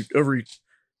matter.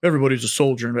 Everybody's a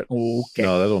soldier. But, okay.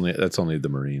 No, that's only the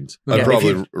Marines. Yeah, I'd if probably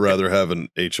you- rather have an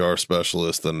HR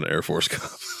specialist than an Air Force cop.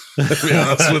 To be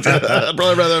honest with you, I'd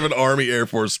probably rather have an Army Air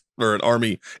Force or an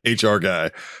Army HR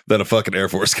guy than a fucking Air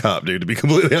Force cop, dude. To be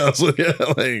completely honest with you,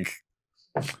 like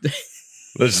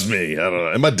that's just me. I don't know.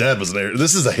 And my dad was an Air.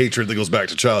 This is a hatred that goes back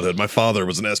to childhood. My father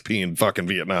was an SP in fucking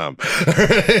Vietnam.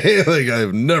 Like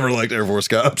I've never liked Air Force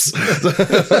cops.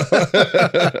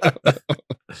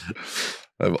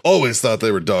 I've always thought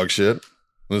they were dog shit.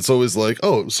 And it's always like,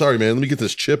 oh, sorry, man, let me get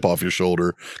this chip off your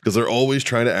shoulder. Because they're always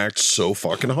trying to act so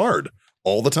fucking hard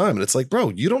all the time. And it's like, bro,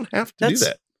 you don't have to That's do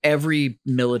that. every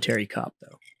military cop,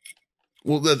 though.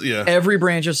 Well, that, yeah. Every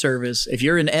branch of service. If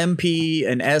you're an MP,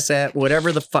 an SF,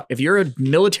 whatever the fuck, if you're a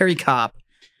military cop,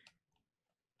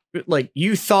 like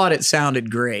you thought it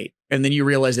sounded great. And then you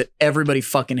realize that everybody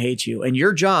fucking hates you. And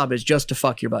your job is just to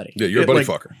fuck your buddy. Yeah, you're a buddy Like,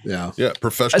 fucker. yeah. Yeah,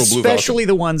 professional blue Falcon. especially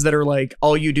the ones that are like,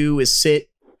 all you do is sit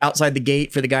outside the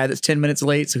gate for the guy that's 10 minutes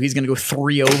late. So he's going to go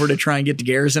 3 over to try and get to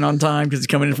Garrison on time because he's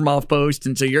coming in from off post.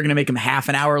 And so you're going to make him half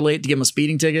an hour late to give him a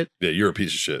speeding ticket. Yeah, you're a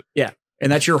piece of shit.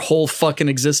 And that's your whole fucking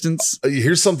existence.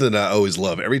 Here's something that I always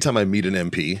love. Every time I meet an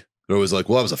MP, they're always like,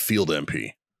 well, I was a field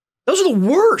MP. Those are the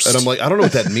worst. And I'm like, I don't know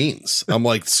what that means. I'm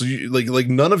like, so you, like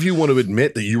none of you want to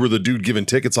admit that you were the dude giving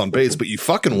tickets on base, but you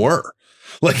fucking were.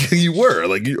 Like you were.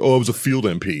 Like, I was a field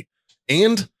MP.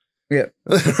 And Yeah.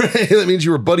 that means you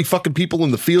were buddy fucking people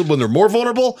in the field when they're more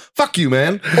vulnerable. Fuck you,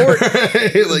 man. Or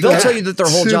Like, they'll tell you that their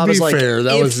whole To job be is like, fair,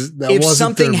 that if, was- that if wasn't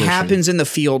something their mission. happens in the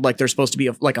field, like there's supposed to be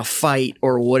a fight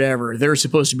or whatever, they're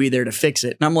supposed to be there to fix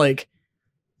it. And I'm like,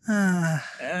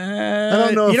 I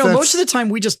don't know if You know, most that's- of the time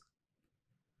we just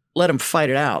let them fight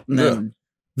it out, and then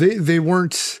They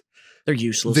weren't they're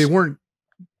useless. they weren't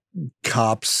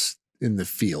cops in the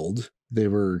field. They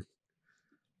were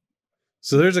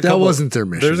So there's a that couple. wasn't their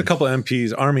mission. There's a couple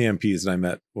MPs, Army MPs that I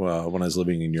met when I was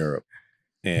living in Europe,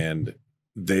 and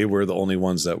they were the only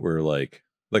ones that were like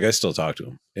I still talk to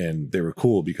them, and they were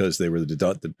cool because they were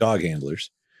the dog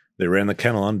handlers. They ran the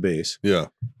kennel on base, yeah.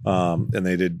 and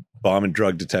they did bomb and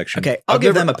drug detection. okay, I'll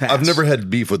give them a pass. I've never had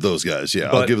beef with those guys. Yeah,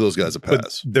 I'll But- give those guys a But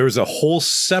pass. there was a whole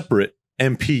separate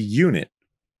MP unit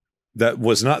that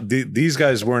was not these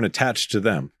guys weren't attached to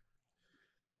them,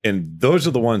 and those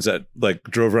are the ones that like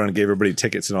drove around and gave everybody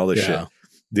tickets and all this Yeah. shit.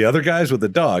 The other guys with the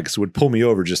dogs would pull me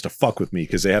over just to fuck with me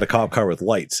because they had a cop car with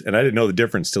lights, and I didn't know the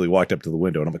difference till he walked up to the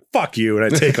window, and I'm like, "Fuck you!" and I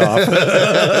take off.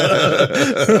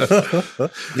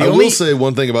 I will say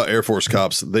one thing about Air Force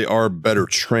cops: they are better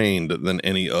trained than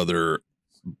any other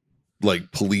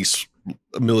like police,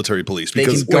 military police, they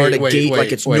can because guard wait, a gate wait,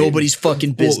 like it's wait. nobody's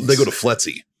fucking well, business. they go to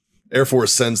FLETC. Air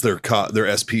Force sends their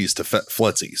SPs to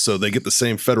FLETC, so they get the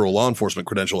same federal law enforcement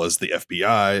credential as the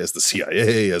FBI, as the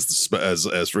CIA, as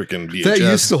freaking DHS. That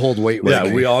used to hold weight with Yeah,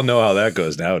 me. we all know how that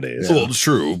goes nowadays. Well,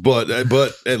 true, but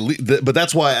at least, but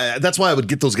that's why I would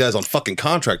get those guys on fucking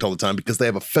contract all the time, because they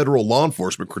have a federal law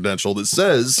enforcement credential that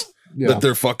says that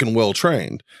they're fucking well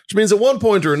trained, which means at one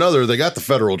point or another they got the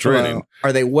federal training. Well,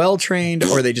 are they well trained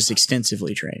or are they just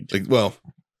extensively trained? Like, well,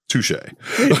 touche,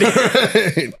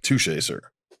 touche, sir.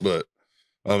 But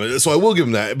so I will give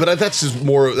them that. But that's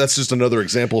just another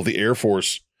example of the Air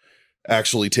Force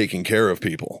actually taking care of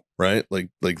people, right? Like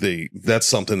that's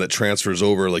something that transfers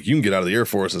over. Like, you can get out of the Air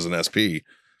Force as an SP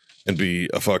and be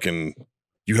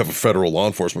you have a federal law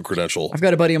enforcement credential. I've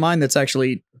got a buddy of mine that's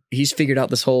he's figured out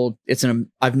this whole,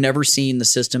 I've never seen the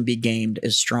system be gamed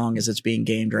as strong as it's being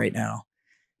gamed right now.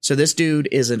 So this dude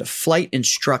is a flight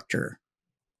instructor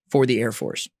for the Air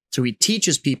Force. So he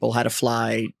teaches people how to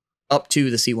fly up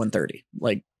to the C-130.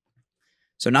 Like,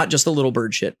 so not just the little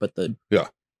bird shit, but the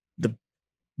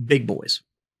big boys.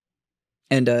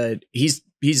 And he's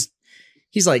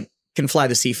like, can fly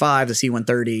the C-5, the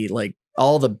C-130, like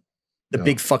all the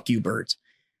big fuck you birds.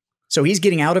 So he's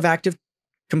getting out of active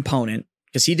component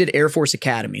because he did Air Force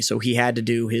Academy. So he had to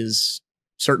do his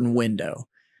certain window.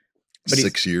 But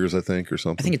 6 years, I think, or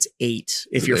something. I think it's 8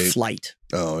 if you're flight.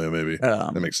 Oh, yeah, maybe.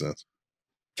 That makes sense.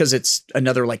 Because it's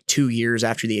another like 2 years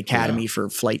after the academy for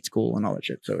flight school and all that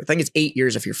shit. So I think it's 8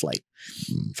 years if you're flight.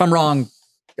 If I'm wrong,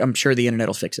 I'm sure the internet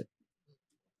will fix it.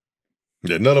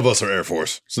 Yeah, none of us are Air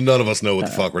Force, so none of us know what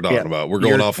the fuck we're talking about. We're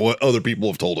going off what other people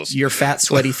have told us. Your fat,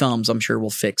 sweaty thumbs, I'm sure, will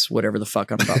fix whatever the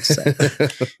fuck I'm about to say.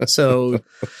 So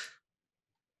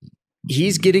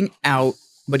he's getting out,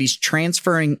 but he's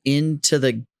transferring into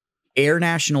the Air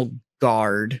National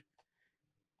Guard.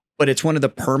 But it's one of the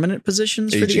permanent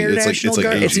positions for the Air National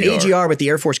Guard. It's an AGR, but the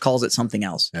Air Force calls it something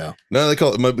else. Yeah. No, they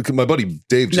call it. My buddy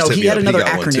Dave just he had another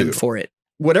acronym for it.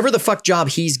 Whatever the fuck job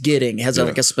he's getting has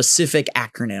like a specific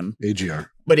acronym.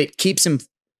 AGR. But it keeps him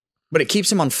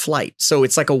on flight. So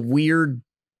it's like a weird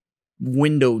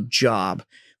window job.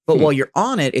 But while you're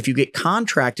on it, if you get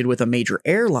contracted with a major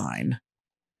airline,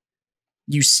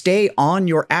 you stay on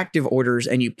your active orders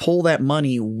and you pull that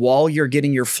money while you're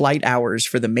getting your flight hours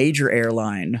for the major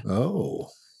airline. Oh.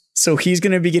 So he's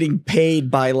going to be getting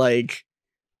paid by like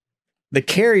the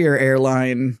carrier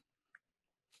airline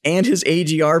and his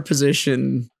AGR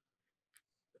position,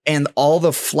 and all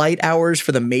the flight hours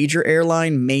for the major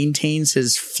airline maintains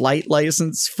his flight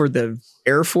license for the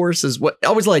Air Force is what I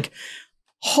was like,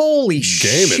 holy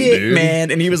shit, dude.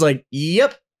 Man. And he was like,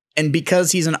 yep. And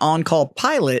because he's an on-call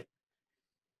pilot,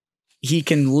 he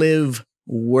can live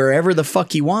wherever the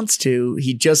fuck he wants to.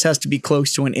 He just has to be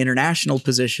close to an international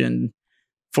position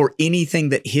for anything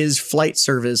that his flight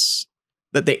service,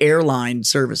 that the airline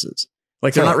services.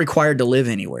 Like, they're not required to live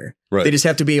anywhere. Right. They just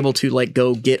have to be able to like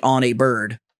go get on a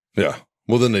bird. Yeah.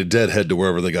 Well, then they deadhead to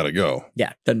wherever they got to go.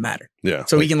 Yeah. Doesn't matter. Yeah.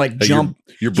 So he can like jump.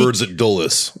 Your bird's at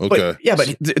Dulles. Okay.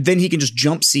 But then he can just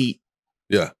jump seat.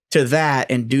 Yeah. To that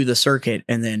and do the circuit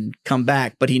and then come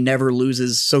back, but he never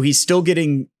loses. So he's still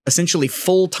getting essentially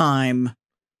full-time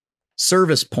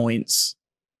service points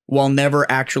while never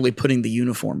actually putting the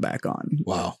uniform back on.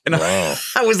 Wow. And I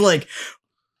was like,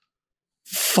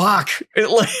 fuck.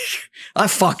 I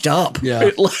fucked up.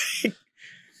 Yeah.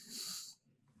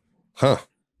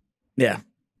 Yeah.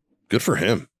 Good for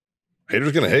him.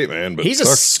 Haters gonna hate, man. But he's a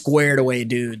squared away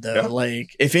dude, though. Yeah.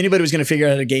 Like, if anybody was gonna figure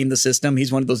out how to game the system,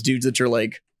 he's one of those dudes that you're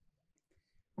like,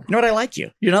 you know what, I like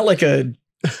you. You're not like a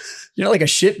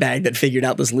shitbag that figured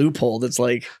out this loophole. That's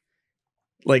like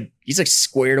he's a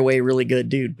squared away, really good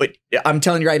dude. But I'm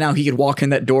telling you right now, he could walk in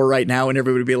that door right now, and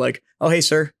everybody would be like, "Oh, hey,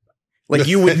 sir." Like,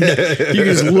 you would, you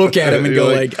just look at him and go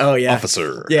like, "Oh yeah,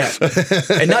 officer." Yeah,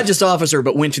 and not just officer,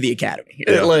 but went to the academy.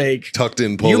 Yeah. Like, tucked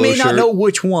in polo shirt. You may not shirt. know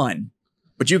which one.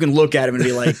 But you can look at him and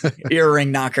be like, you're a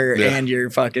ring knocker and you're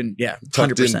fucking, 100%.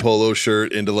 Tucked in polo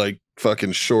shirt into like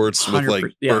fucking shorts with like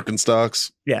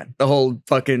Birkenstocks. Yeah. The whole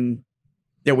fucking,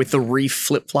 with the reef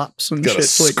flip flops and got shit. A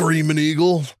screaming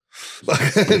eagle.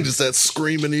 Just that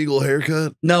screaming eagle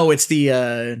haircut. No, it's the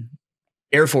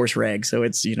Air Force reg. So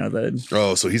it's,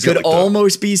 so he's could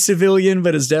almost be civilian,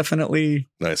 but is definitely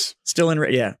nice. Still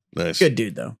in, yeah. Nice. Good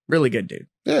dude though. Really good dude.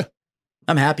 Yeah.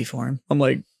 I'm happy for him. I'm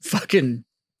like, fucking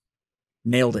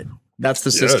nailed it. That's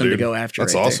the system to go after.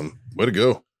 That's awesome. Way to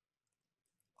go.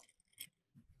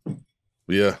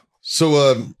 Yeah.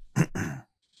 So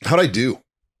how'd I do?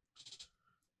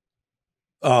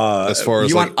 As far as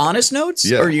you want honest notes?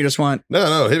 Yeah. Or you just want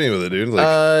No, hit me with it, dude.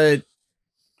 Like,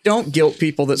 don't guilt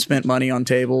people that spent money on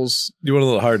tables You went a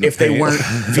little hard if they weren't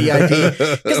VIP.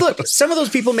 Because look, some of those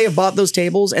people may have bought those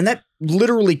tables, and that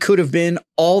literally could have been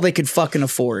all they could fucking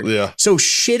afford. Yeah. So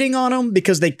shitting on them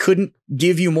because they couldn't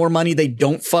give you more money they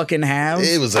don't fucking have.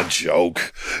 It was a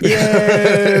joke.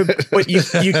 Yeah, but you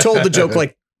told the joke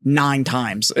like 9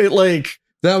 times. It like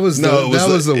That was No, it was that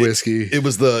was the- the whiskey. It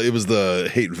was the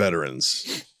hate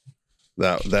veterans.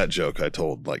 That joke I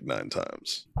told like 9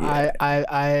 times.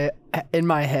 I in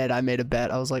my head I made a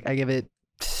bet. I was like, I give it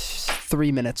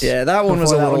 3 minutes. yeah, that one was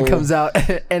before a that little. one comes out,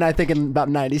 and I think in about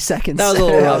 90 seconds. That was a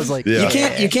little I rough. was like, Yeah.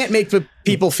 You can't make the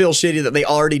people feel shitty that they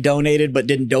already donated but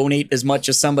didn't donate as much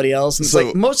as somebody else. And it's So-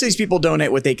 like most of these people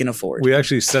donate what they can afford. We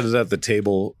actually said it at the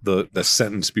table, the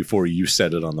sentence before you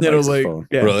said it on the It was like, microphone.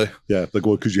 yeah. Really? Yeah, like,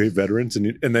 well, because you hate veterans,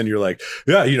 and then you're like,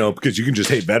 yeah, because you can just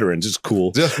hate veterans. It's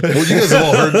cool. Yeah. Well, you guys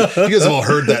have all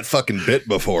heard that fucking bit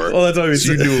before. Well, that's what we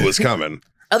So you said. knew it was coming.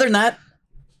 Other than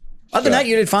that,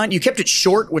 you did fine. You kept it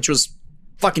short, which was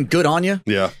fucking good on you.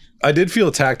 Yeah. I did feel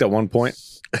attacked at one point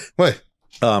Wait.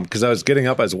 because I was getting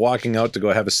up, I was walking out to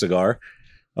go have a cigar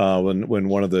when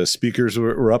one of the speakers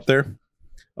were up there,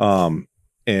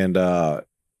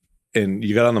 and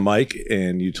you got on the mic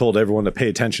and you told everyone to pay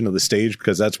attention to the stage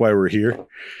because that's why we're here.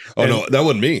 Oh And- no, that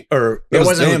wasn't me. Or That It was,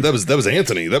 wasn't him. that was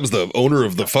Anthony. That was the owner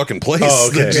of the fucking place. Oh,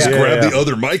 okay. That just Yeah, grabbed yeah. the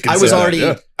other mic. And I was said,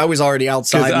 already yeah.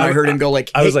 outside, 'Cause and I heard him go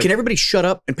like, I "Hey, was like- can everybody shut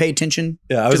up and pay attention?"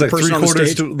 yeah, I to was the like person on the 3/4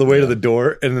 stage? to the way to the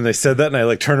door, and then they said that, and I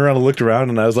like turned around and looked around,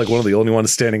 and I was like one of the only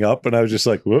ones standing up, and I was just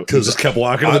like, whoop, 'cause just kept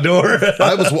walking to the door.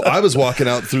 I was walking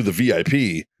out through the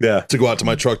VIP yeah. to go out to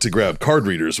my truck to grab card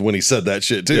readers when he said that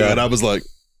shit too, Yeah. and I was like,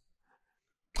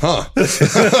 "Huh." I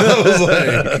was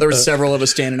like, There were several of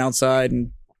us standing outside,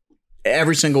 and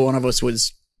every single one of us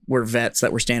were vets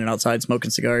that were standing outside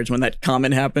smoking cigars when that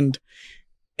comment happened,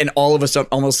 and all of us at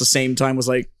almost the same time was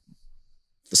like,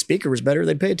 "The speaker was better.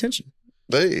 They'd pay attention."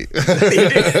 "Hey."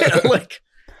 Like,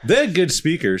 They had good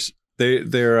speakers.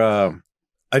 They're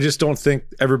I just don't think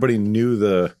everybody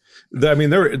knew I mean,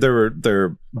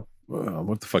 they're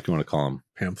what the fuck you want to call them?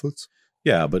 Pamphlets.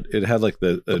 Yeah, but it had like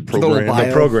the program. The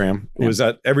bio. program was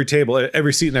at every table,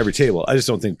 every seat and every table. I just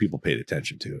don't think people paid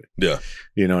attention to it. Yeah.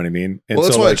 You know what I mean? And Well,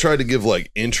 that's so, why I like, tried to give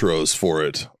like intros for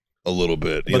it a little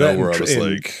bit, you But know, that- where I was and-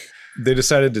 like, they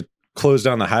decided to close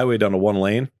down the highway down to one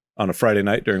lane on a Friday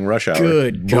night during rush hour.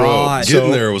 good bro, God. getting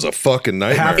So- there was a fucking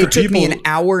nightmare. Half It took me people- an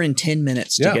hour and 10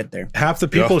 minutes to Yeah. get there. Half the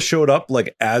people showed up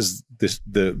like as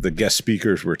the guest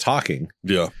speakers were talking.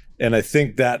 Yeah. And I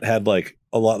think that had like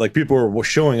a lot, like people were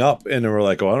showing up and they were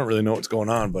like, oh, I don't really know what's going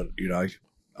on, but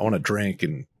I want to drink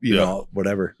and, you Yeah. know,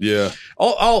 whatever. Yeah.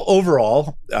 All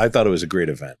overall, I thought it was a great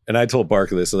event. And I told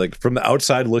Barker this, like from the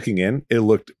outside looking in, it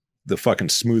looked the fucking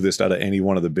smoothest out of any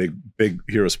one of the big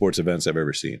Hero Sports events I've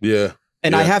ever seen. Yeah.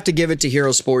 And I have to give it to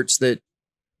Hero Sports that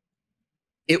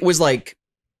it was like,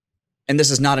 and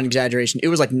this is not an exaggeration, it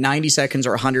was like 90 seconds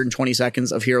or 120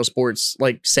 seconds of Hero Sports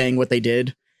like saying what they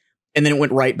did. And then it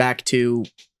went right back to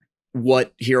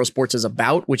what Hero Sports is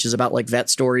about, which is about like vet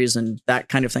stories and that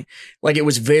kind of thing. Like it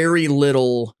was very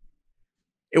little.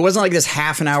 It wasn't like this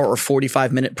half an hour or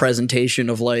 45-minute presentation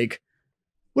of like,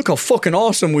 look how fucking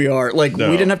awesome we are. Like No.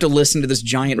 we didn't have to listen to this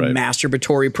giant Right.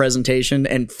 masturbatory presentation,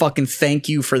 and fucking thank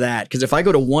you for that. Because if I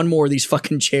go to one more of these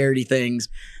fucking charity things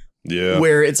Yeah.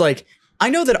 where it's like, I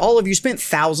know that all of you spent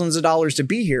thousands of dollars to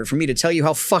be here for me to tell you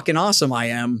how fucking awesome I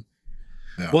am.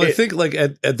 Well, I think like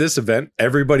at this event,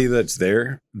 everybody that's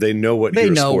there, they know what They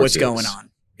Hero know Sports what's is. going on.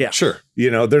 Yeah. Sure.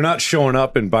 You know, they're not showing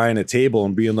up and buying a table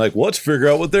and being like, well, let's figure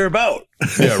out what they're about.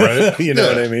 Yeah, right. You know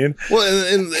Yeah. what I mean?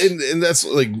 Well, and that's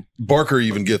like Barker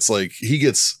even gets like he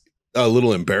gets a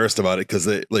little embarrassed about it because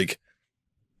they like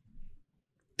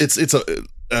it's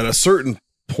at a certain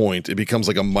point it becomes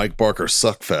like a Mike Barker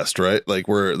suck fest, right? Like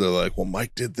where they're like, well,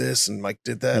 Mike did this and Mike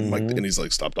did that, and Mike Mhm. and he's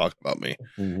like, stop talking about me.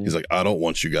 He's like, I don't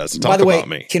want you guys to By talk the way, about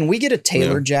me. can we get a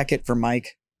tailored jacket for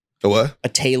Mike? A what? A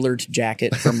tailored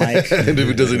jacket for Mike.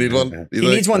 Does he need one? He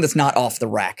needs one that's not off the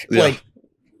rack. Yeah. Like,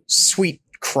 sweet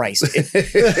Christ.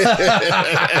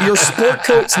 Your sport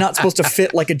coat's not supposed to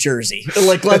fit like a jersey.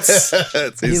 Like, let's.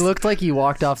 He looked like he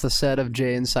walked off the set of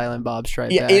Jay and Silent Bob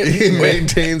Strike Yeah, Back. He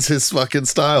maintains his fucking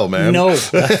style, man. No.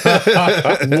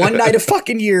 One night a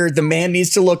fucking year, the man needs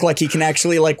to look like he can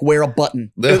actually like wear a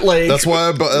button. Like, that's why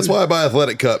I buy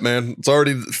Athletic Cut, man. It's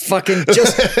already fucking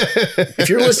just. If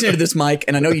you're listening to this, Mike,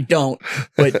 and I know you don't,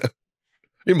 but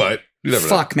you might. You never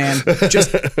fuck, man,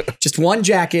 just one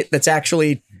jacket that's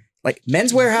actually like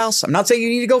Men's Warehouse. I'm not saying you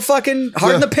need to go fucking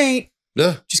hard in the paint.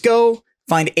 know. Just go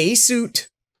find a suit,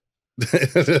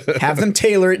 Yeah. have them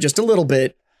tailor it just a little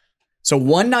bit. So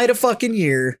one night a fucking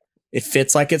year, it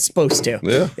fits like it's supposed to.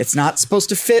 Yeah. It's not supposed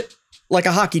to fit like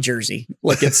a hockey jersey.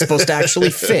 Like it's supposed to actually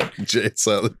fit. Jay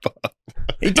Silent Bob.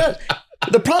 It does.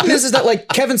 The problem is that like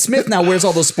Kevin Smith now wears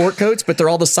all those sport coats, but they're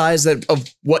all the size of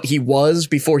what he was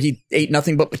before he ate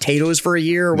nothing but potatoes for a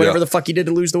year or whatever the fuck he did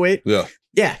to lose the weight. Yeah.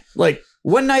 Yeah. Like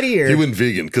one night a year. He went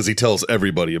vegan because he tells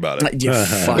everybody about it. Yeah,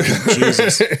 fucking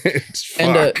Jesus.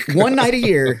 And one night a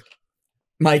year,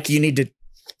 Mike, you need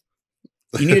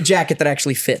a jacket that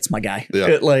actually fits, my guy.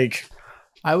 Yeah.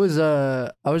 I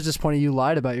was disappointed you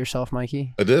lied about yourself,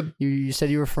 Mikey. I did. You said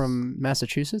you were from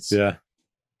Massachusetts? Yeah.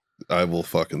 I will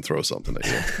fucking throw something at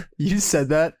you. You said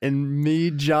that, and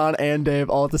me, John, and Dave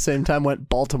all at the same time went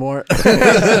Baltimore.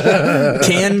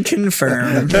 Can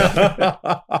confirm.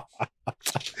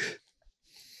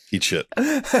 Eat shit.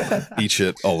 Eat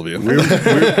shit, all of you.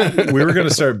 We were going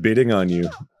to start bidding on you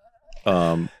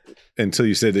until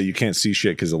you said that you can't see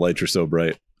shit because the lights are so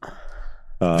bright.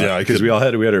 Yeah, because we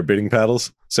had our bidding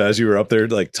paddles. So as you were up there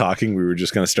like talking, we were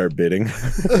just going to start bidding.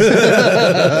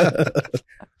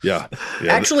 Yeah.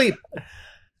 Actually,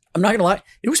 I'm not going to lie.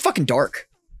 It was fucking dark.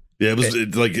 Yeah, it was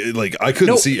like I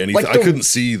couldn't see anything. I couldn't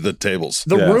see the tables.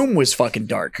 The room was fucking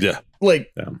dark. Yeah.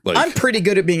 Like I'm pretty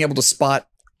good at being able to spot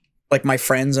like my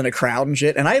friends in a crowd and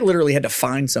shit. And I literally had to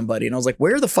find somebody. And I was like,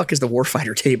 where the fuck is the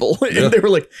Warfighter table? And they were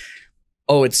like,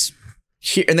 oh, it's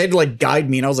here. And they'd like guide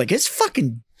me. And I was like, it's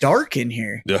fucking dark in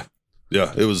here. Yeah.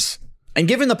 Yeah. It was. And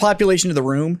given the population of the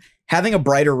room, having a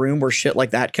brighter room where shit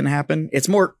like that can happen, it's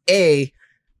more A,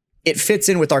 it fits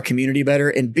in with our community better.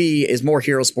 And B, is more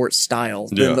Hero Sports style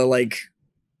than the like.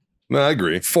 No, I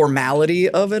agree. Formality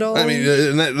of it all. I mean,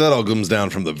 and that all comes down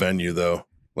from the venue, though.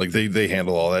 Like they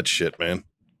handle all that shit, man.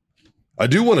 I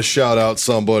do want to shout out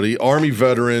somebody, Army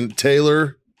veteran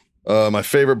Taylor, my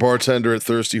favorite bartender at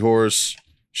Thirsty Horse.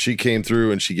 She came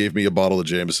through and she gave me a bottle of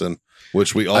Jameson,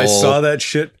 which I saw that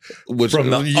shit from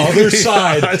the other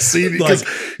side. I see because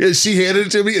she handed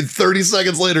it to me, and 30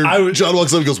 seconds later, John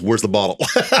walks up and goes, "Where's the bottle?"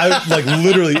 I like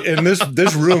literally, and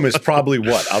this room is probably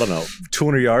what, I don't know,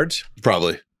 200 yards,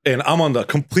 probably. And I'm on the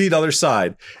complete other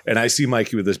side, and I see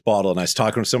Mikey with this bottle, and I was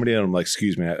talking to somebody, and I'm like,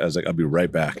 "Excuse me." I was like, "I'll be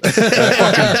right back." And I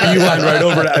fucking beeline right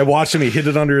over. I watched him. He hit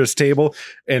it under his table,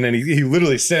 and then he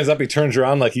literally stands up. He turns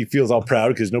around like he feels all proud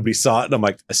because nobody saw it, and I'm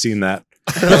like, "I seen that."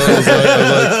 I was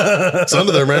like, it's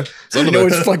under there, man. It's under there. It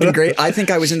was fucking great. I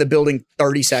think I was in the building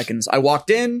 30 seconds. I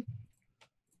walked in.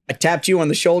 I tapped you on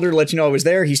the shoulder, let you know I was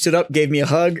there. He stood up, gave me a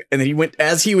hug, and then he went,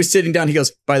 as he was sitting down, he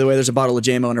goes, "By the way, there's a bottle of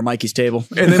JMO under Mikey's table."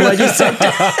 And then like he sat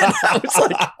down, I was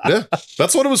like, yeah,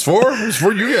 that's what it was for. It was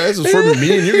for you guys. It was for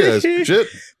me and you guys. Shit.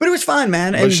 But it was fine,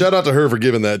 man. And shout out to her for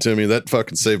giving that to me. That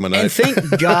fucking saved my night. And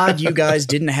thank God you guys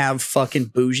didn't have fucking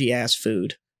bougie ass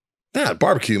food. Yeah,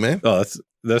 barbecue, man. Oh,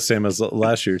 that's same as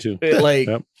last year too.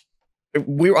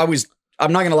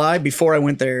 I'm not gonna lie. Before I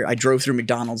went there, I drove through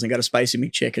McDonald's and got a spicy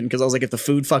McChicken because I was like, if the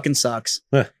food fucking sucks,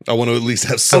 I want to at least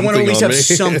have something. I want to at least on have me.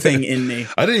 something in me.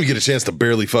 I didn't even get a chance to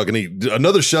barely fucking eat.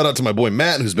 Another shout out to my boy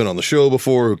Matt, who's been on the show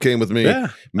before, who came with me. Yeah.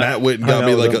 Matt went and got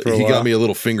me got me a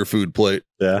little finger food plate.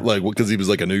 Yeah, like because he was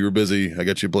like, "I knew you were busy. I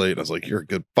got you a plate." And I was like, "You're a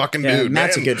good fucking dude."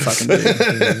 Matt's man. a good fucking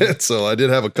dude. So I did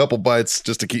have a couple bites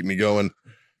just to keep me going,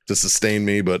 to sustain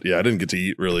me. But yeah, I didn't get to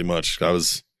eat really much. I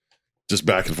was just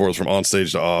back and forth from on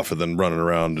stage to off, and then running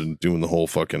around and doing the whole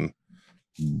fucking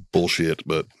bullshit.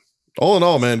 But all in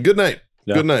all, man, good night.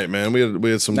 Yeah. Good night, man.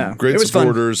 We had some great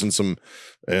supporters and some,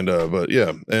 but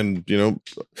yeah, and you know,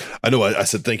 I know I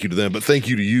said thank you to them, but thank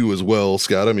you to you as well,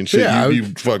 Scott. I mean, shit, you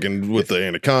fucking with the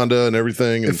Anaconda and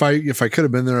everything. And if I could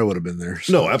have been there, I would have been there.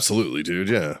 So. No, absolutely, dude.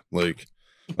 Yeah, like.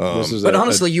 But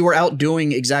honestly, you were out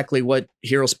doing exactly what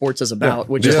Hero Sports is about,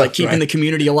 which is like keeping the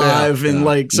community alive and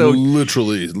like so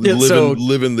literally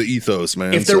living the ethos,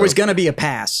 man. If there was gonna be a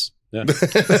pass,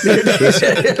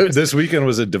 this weekend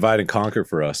was a divide and conquer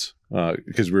for us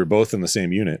because we were both in the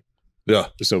same unit. Yeah,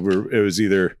 so it was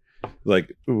either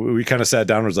like we kind of sat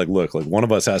down and was like, look, like one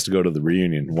of us has to go to the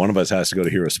reunion, one of us has to go to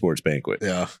Hero Sports Banquet.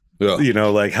 Yeah, you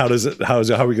know, like how are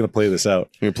we going to play this out?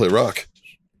 You play rock.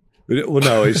 Well,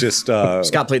 no, it's just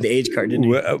Scott played the age card, didn't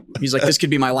he? He's like, this could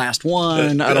be my last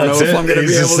one. I don't know if I'm going to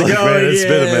be able to go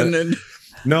again.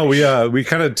 No, we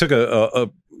kind of took a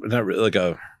not really like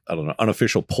a, I don't know,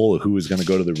 unofficial poll of who was going to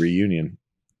go to the reunion,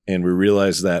 and we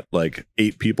realized that like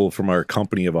 8 people from our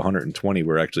company of 120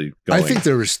 were actually going. I think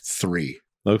there was 3.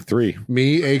 Oh, 3.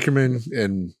 Me, Ackerman,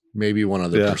 and maybe one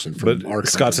other person from our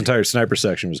Scott's company. entire sniper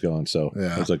section was going. So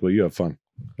I was like, well, you have fun.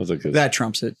 I was like, that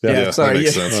trumps it. Yeah, sorry. That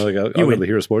makes sense. I'll go to the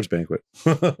Hero Sports Banquet.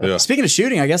 Yeah. Speaking of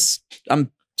shooting, I guess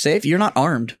I'm safe. You're not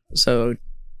armed, so.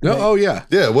 No, oh yeah.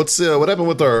 What's what happened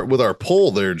with our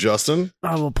poll there, Justin?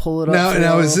 I will pull it up.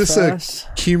 Now is this fast.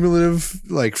 A cumulative,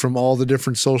 like from all the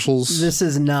different socials? This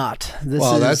is not. I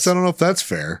don't know if that's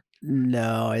fair.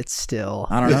 No, it's still.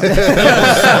 I don't know.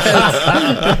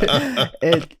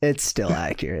 It's still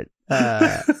accurate.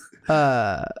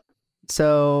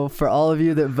 So for all of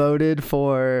you that voted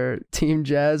for Team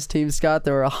Jazz, Team Scott,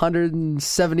 there were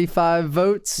 175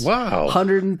 votes. Wow.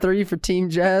 103 for Team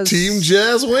Jazz. Team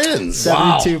Jazz wins.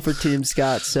 72 for Team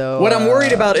Scott. So What I'm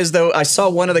worried about is, though, I saw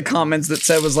one of the comments that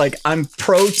said was like, I'm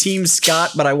pro Team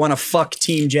Scott, but I want to fuck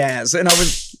Team Jazz. And I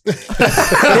was...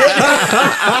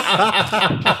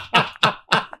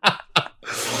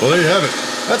 Well, there you have it.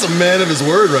 That's a man of his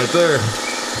word right there.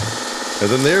 And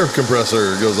then the air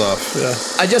compressor goes off. Yeah.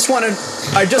 I just want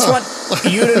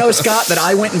you to know, Scott, that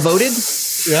I went and voted,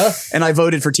 Yeah. and I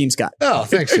voted for Team Scott. Oh,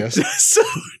 thanks, Jess. So,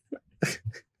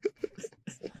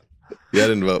 Yeah, I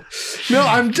didn't vote. No,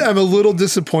 I'm a little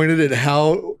disappointed at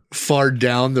how far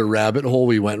down the rabbit hole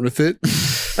we went with it.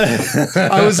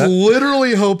 I was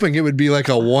literally hoping it would be like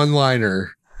a one-liner,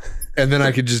 and then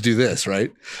I could just do this,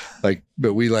 right? Like,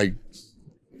 but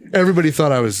everybody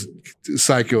thought I was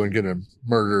psycho and gonna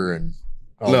murder and.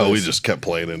 No, we just kept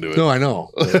playing into it. No, I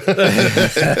know. I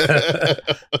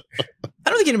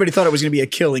don't think anybody thought it was going to be a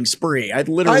killing spree. I'd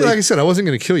literally... Like I said, I wasn't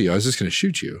going to kill you. I was just going to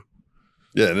shoot you.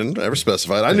 Yeah, I didn't ever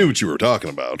specify. I knew what you were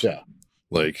talking about. Yeah.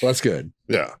 Like, Well, that's good.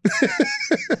 yeah.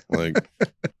 Like,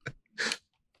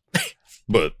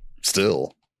 but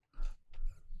still.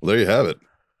 Well, there you have it.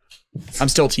 I'm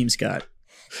still Team Scott.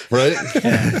 Right?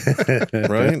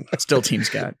 Right? Still Team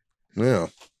Scott. Yeah.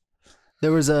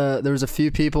 there was a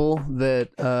few people that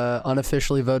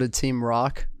unofficially voted Team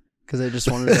Rock because they just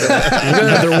wanted to.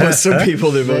 There were some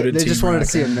people that voted They Team just wanted Rock.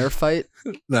 to see a Nerf fight.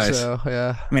 Nice. So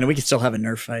yeah. I mean, we could still have a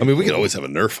Nerf fight. I mean, we could always have a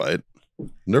Nerf fight.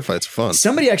 Nerf fights are fun.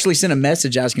 Somebody actually sent a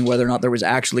message asking whether or not there was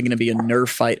actually going to be a Nerf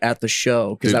fight at the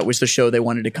show, because that was the show they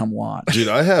wanted to come watch. Dude,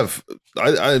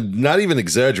 I'm not even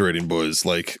exaggerating, boys.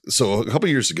 Like, so a couple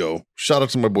years ago, shout out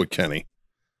to my boy Kenny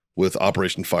with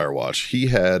Operation Firewatch. He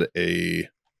had a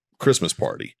Christmas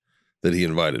party that he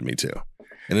invited me to.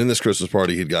 And in this Christmas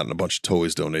party, he'd gotten a bunch of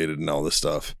toys donated and all this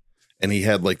stuff. And he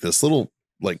had like this little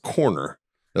like corner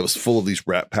that was full of these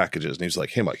wrap packages. And he was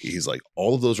like, hey, Mikey, he's like,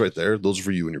 all of those right there, those are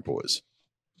for you and your boys.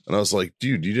 And I was like,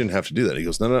 dude, you didn't have to do that. He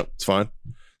goes, no, it's fine.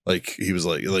 Like, he was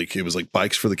like it was like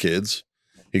bikes for the kids.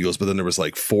 He goes, but then there was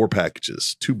like 4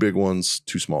 packages, 2 big ones,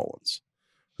 2 small ones.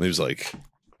 And he was like,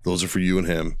 those are for you and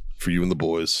him, for you and the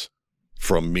boys,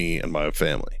 from me and my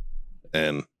family.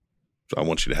 And I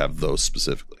want you to have those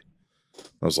specifically.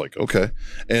 I was like, okay.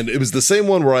 And it was the same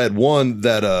one where I had one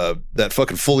that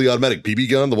fucking fully automatic BB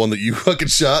gun, the one that you fucking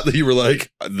shot, that you were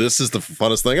like, this is the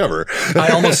funnest thing ever. I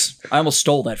almost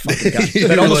stole that fucking gun. You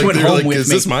That were almost like- went you were home like, with is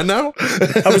me. this mine now?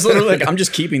 I was literally like, I'm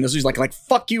just keeping this. He's like,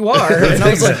 fuck you are. And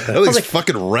I was like, that thing's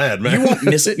fucking rad, man. you won't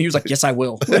miss it. And he was like, yes, I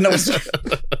will. And I was like,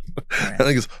 I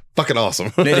think it's fucking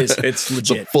awesome. it is. It's It's a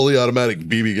legit. fully automatic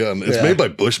BB gun. It's Yeah. made by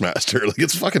Bushmaster. Like,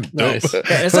 it's fucking dope. Nice. Yeah,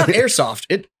 it's not airsoft.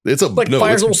 It It's a like no,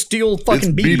 fires it's- little steel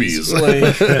fucking it's BBs.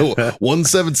 BBs. Like,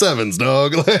 177s,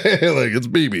 dog. Like it's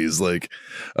BBs. Like,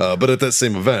 but at that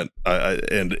same event, I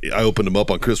opened them up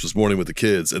on Christmas morning with the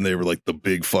kids, and they were like the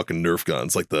big fucking Nerf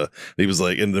guns. Like he was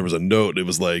like, and there was a note. It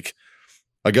was like,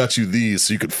 I got you these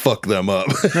so you could fuck them up.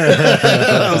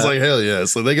 I was like, hell yeah.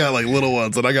 So they got like little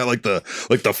ones, and I got like the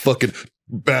fucking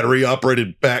battery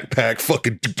operated backpack,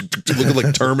 fucking looking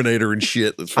like Terminator and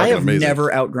shit. That's I fucking have amazing.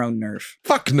 never outgrown Nerf.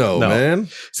 Fuck no, No. man.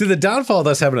 See, the downfall of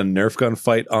us having a Nerf gun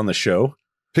fight on the show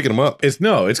Picking them up. is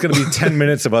it's going to be 10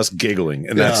 minutes of us giggling,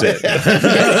 and that's it.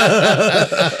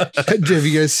 Have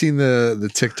you guys seen the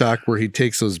TikTok where he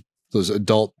takes those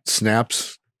adult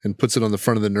snaps and puts it on the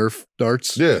front of the Nerf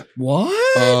darts? Yeah. What?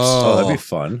 Oh, that'd be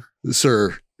fun.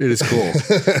 Sir, it is cool.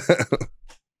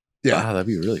 Yeah. Wow, that'd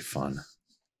be really fun.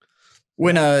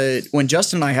 When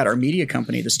Justin and I had our media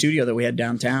company, the studio that we had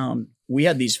downtown, we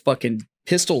had these fucking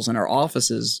pistols in our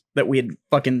offices that we had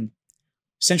fucking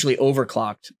essentially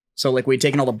overclocked. So like we'd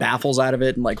taken all the baffles out of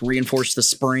it and like reinforced the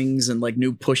springs and like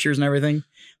new pushers and everything.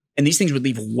 And these things would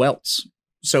leave welts.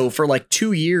 So for like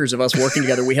 2 years of us working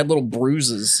together, we had little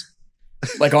bruises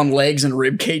like on legs and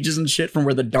rib cages and shit from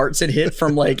where the darts had hit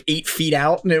from like 8 feet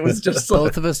out. And it was just like,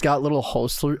 Both of us got little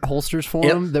holsters for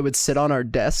Yep. him that would sit on our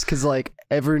desk because like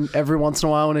every once in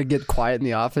a while when it'd get quiet in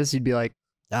the office, you'd be like,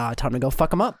 time to go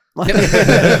fuck him up.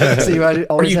 So you had, or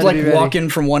always you'd had to like be ready. walk in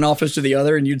from one office to the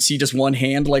other and you'd see just one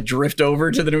hand like drift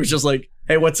over to then it was just like,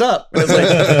 hey, what's up? And I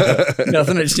was like,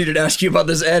 nothing. I just needed to ask you about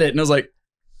this edit. And I was like,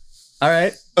 all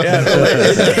right.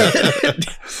 Yeah.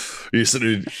 You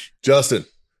said, Justin,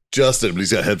 but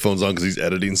he's got headphones on because he's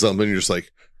editing something. You're just like,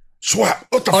 swap.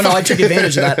 What the Oh, fuck? no, I took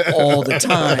advantage of that all the I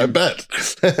time. bet.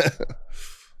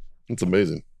 That's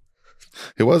amazing.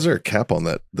 Hey, why is there a cap on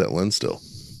that lens still?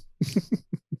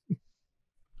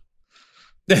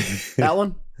 That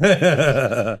one?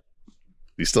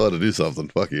 You still had to do something.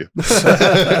 Fuck you.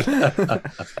 I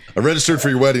registered for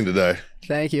your wedding today.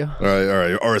 Thank you. All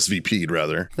right. RSVP'd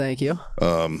rather. Thank you.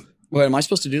 Wait, am I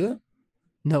supposed to do that?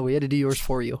 No, we had to do yours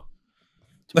for you.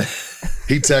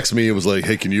 He texted me and was like,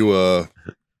 "Hey, can you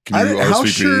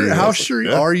RSVP?" How sure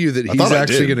Yeah. are you that I he's thought I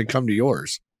actually did. going to come to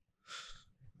yours?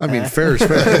 I mean, fair is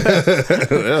fair.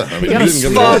 Yeah, I mean, You he didn't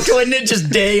give me fuck, that. wasn't it just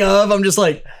day of? I'm just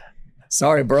like,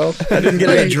 sorry, bro. I didn't get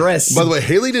an address. By the way,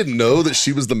 Haley didn't know that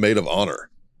she was the maid of honor.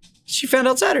 She found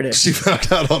out Saturday. She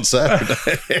found out on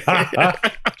Saturday.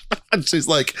 And she's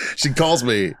like, she calls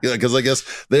me because I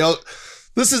guess they all.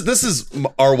 This is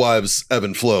our wives' ebb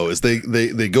and flow. Is they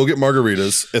go get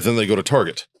margaritas and then they go to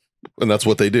Target, and that's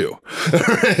what they do.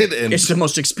 Right? And It's the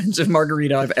most expensive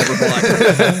margarita I've ever bought.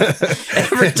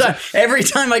 every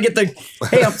time I get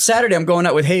hey, on Saturday I'm going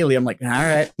out with Haley. I'm like, all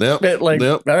right, Yep, like,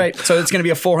 yep. all right. So it's gonna be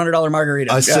a $400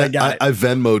 margarita. I said got it. I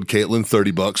Venmo'd Caitlin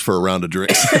 $30 for a round of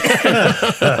drinks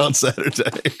on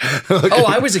Saturday. Oh,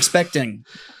 I was expecting,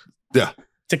 Yeah,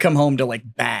 to come home to like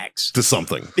bags to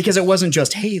something. because it wasn't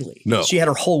just Haley. No. she had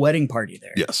her whole wedding party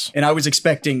there. Yes. and I was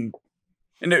expecting,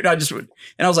 and I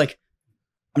was like,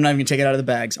 I'm not even gonna take it out of the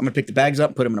bags. I'm gonna pick the bags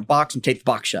up, put them in a box, and tape the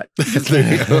box shut.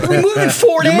 There you go. We're moving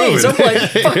 4 You're days. moving. I'm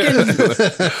like,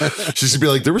 fucking. She should be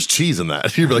like, there was cheese in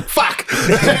that. You'd be like, fuck.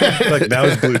 Like that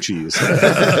was blue cheese.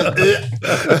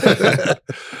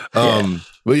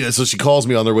 But yeah, so she calls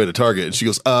me on their way to Target and she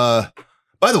goes, by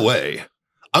the way,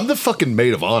 I'm the fucking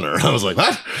maid of honor. I was like,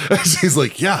 what? She's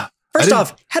like, yeah. First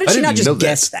off, how did I she not didn't know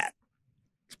just that.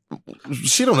 guess that?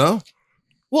 She don't know.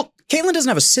 Well, Caitlin doesn't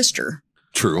have a sister.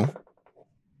 True.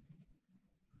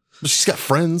 But she's got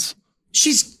friends.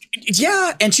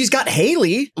 And she's got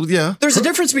Haley. Well, yeah. There's a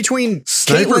difference between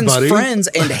Sniper Caitlin's buddy. friends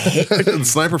and Haley.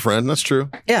 Sniper friend. That's true.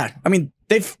 Yeah, I mean,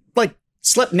 they've like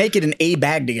slept naked in a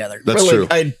bag together. That's Or, like,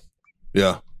 true.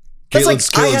 Yeah. That's like,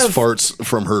 Caitlin's I have- farts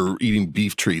from her eating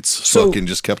beef treats So, fucking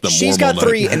just kept them warm she's all got night.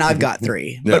 3 and I've got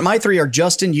 3. Yeah. But my 3 are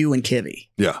Justin, you, and Kivy.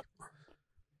 Yeah.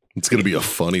 It's going to be a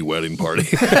funny wedding party.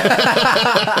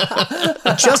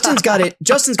 Justin's got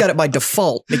it by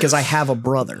default because I have a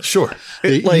brother. Sure.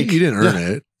 Like, you didn't earn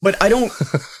it. but I don't.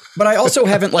 But I also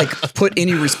haven't like put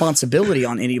any responsibility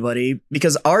on anybody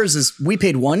because ours is we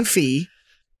paid one fee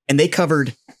and they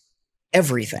covered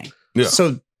everything. Yeah.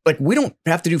 So like we don't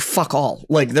have to do fuck all.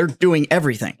 Like they're doing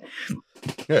everything.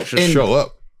 Yeah, just And- show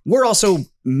up. We're also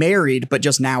married, but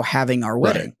just now having our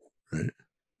wedding. Right.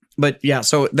 But yeah,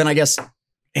 so then I guess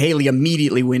Haley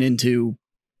immediately went into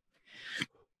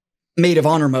maid of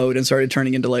honor mode and started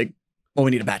turning into like, well,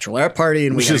 we need a bachelorette party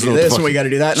and we She got to doesn't do know what the this fuck and we got to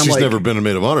do that. And She's I'm like, never been a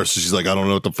maid of honor, so she's like, I don't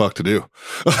know what the fuck to do.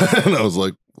 And I was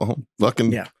like, oh,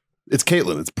 fucking, Yeah. It's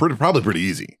Caitlin. It's probably pretty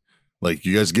easy. Like,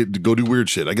 you guys get to go do weird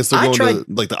shit. I guess they're I going tried- to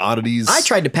like the oddities. I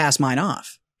tried to pass mine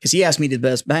off because he asked me to the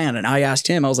best band and I asked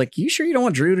him, I was like, you sure you don't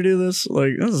want Drew to do this?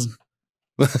 Like, this is,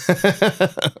 I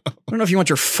don't know if you want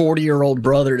your 40-year-old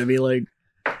brother to be like,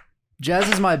 Jazz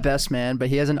is my best man, but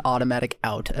he has an automatic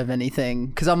out of anything.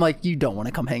 Because I'm like, you don't want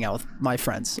to come hang out with my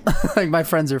friends. Like, my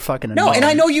friends are fucking no. annoying. And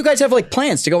I know you guys have like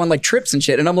plans to go on like trips and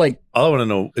shit. And I'm like, All I want to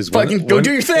know is fucking go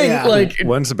do your thing. Yeah. Like,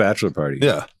 when's the bachelor party?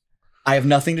 Yeah. I have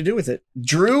nothing to do with it.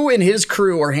 Drew and his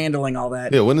crew are handling all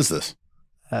that. Yeah. When is this?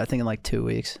 I think in like 2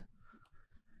 weeks.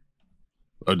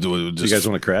 Or do we Do you guys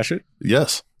want to crash it?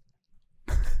 Yes.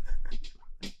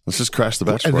 Let's just crash the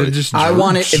bachelor And party. then just I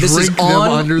want it. This is drink them on.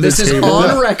 under the This is table.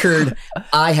 on record.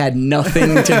 I had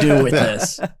nothing to do with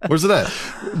this. Where's it at?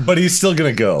 But he's still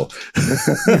gonna go.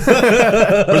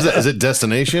 Where's it? Is it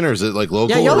destination or is it like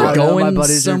local? Yeah, y'all or are I don't know, going my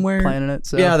buddies somewhere. are planning it.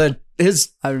 So Yeah,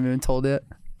 I haven't even told yet.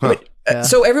 Yeah.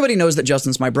 So everybody knows that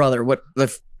Justin's my brother. What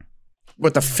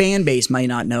the fan base may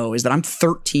not know is that I'm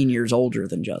 13 years older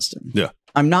than Justin. Yeah.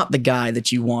 I'm not the guy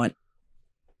that you want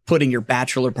putting your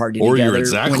bachelor party Or together. you're when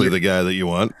exactly you're- the guy that you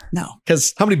want. No,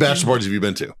 because How many bachelor parties have you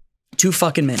been to? too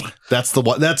fucking many. That's the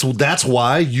that's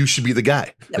why you should be the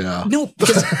guy. Yeah. No,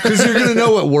 because Because you're going to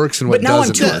know what works and what but now I'm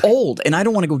doesn't too work. old and I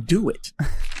don't want to go do it.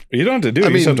 You don't have to do it. I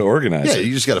You just mean, have to organize Yeah, it.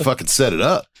 you just got to fucking set it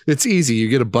up. It's easy. You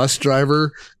get a bus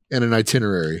driver and an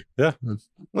itinerary.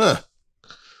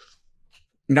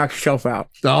 Knock yourself out.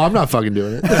 No, I'm not fucking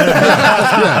doing it.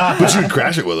 Yeah, but you can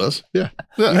crash it with us. Yeah.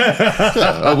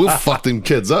 Oh, we'll fuck them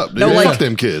kids up. Dude. No, like, fuck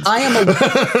them kids. I am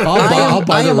I'll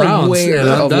buy I the am rounds. aware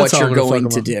Yeah, of that's what how you're I'm gonna going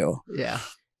fuck to 'em do. Yeah.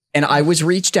 And I was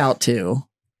reached out to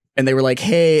and they were like,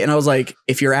 hey, and I was like,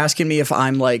 if you're asking me if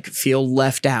I'm like feel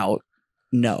left out,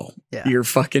 no. Yeah. You're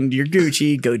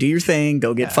Gucci, go do your thing,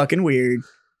 go get Yeah. fucking weird.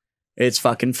 It's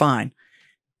fucking fine.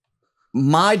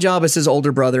 My job as his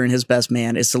older brother and his best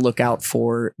man is to look out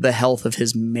for the health of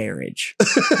his marriage.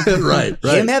 right.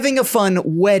 Him having a fun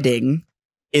wedding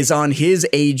is on his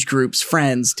age group's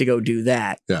friends to go do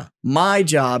that. Yeah. My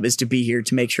job is to be here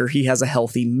to make sure he has a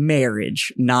healthy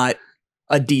marriage, not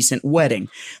a decent wedding.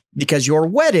 Because your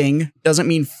wedding doesn't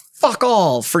mean fuck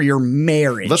all for your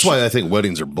marriage. That's why I think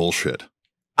weddings are bullshit.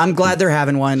 I'm glad they're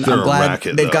having one. They're I'm a glad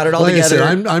racket, they've though. got it all Like I said,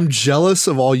 together. I'm jealous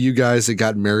of all you guys that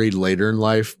got married later in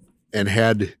life and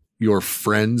had your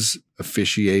friends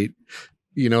officiate.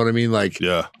 You know what I mean? Like,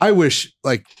 Yeah. I wish,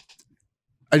 like,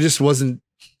 I just wasn't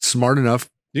smart enough.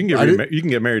 You can I get did- you can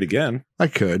get married again. I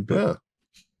could, but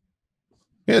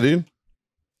Yeah. Yeah, dude.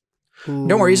 Don't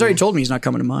worry, he's already told me he's not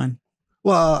coming to mine.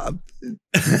 well,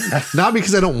 not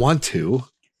because I don't want to.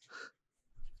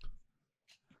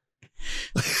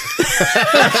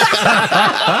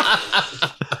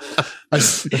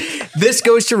 This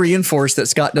goes to reinforce that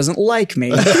Scott doesn't like me.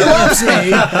 He loves me,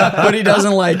 but he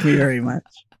doesn't like me very much.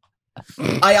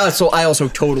 I also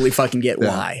totally fucking get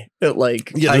why.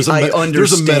 Like, Yeah, I understand.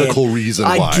 there's a medical reason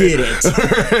I why. get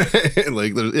it.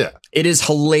 Like, yeah. It is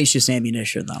hellacious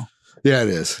ammunition, though. Yeah, it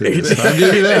is. I'll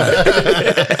give you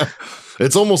that.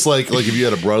 It's almost like if you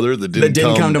had a brother that That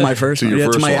didn't come to my first one, your to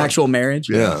first my one. actual marriage.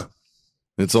 Yeah.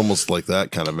 It's almost like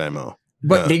that kind of ammo.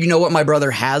 But Yeah. do you know what my brother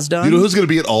has done? You know who's going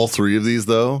to be at all three of these,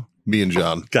 though? Me and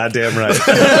John. Goddamn right.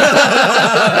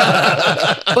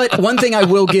 But one thing I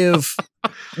will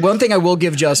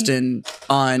give Justin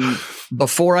on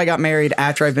before I got married,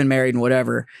 after I've been married, and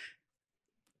whatever.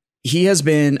 He has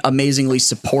been amazingly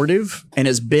supportive and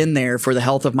has been there for the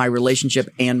health of my relationship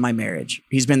and my marriage.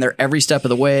 He's been there every step of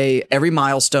the way, every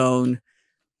milestone.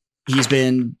 You've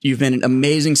been an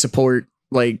amazing support.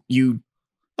 Like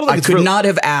I could not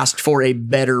have asked for a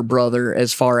better brother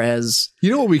as far as You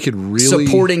know what we could really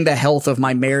supporting the health of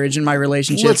my marriage and my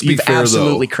relationship. Let's be You've fair,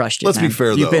 absolutely though. crushed it. Let's be man.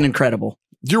 fair, You've though. been incredible.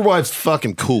 Your wife's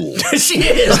fucking cool. She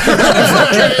is.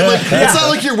 It's not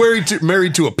like you're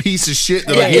married to a piece of shit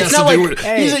that Yeah, he has it's to not do. like-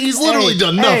 He's literally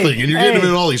done nothing, and you're giving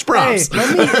him all these props. Hey,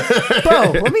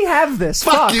 let me have this.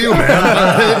 Fuck you,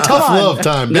 man. Tough on. love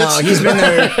time, No, bitch. he's been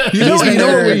there. You know, He's been you know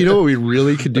there. what we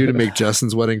really could do to make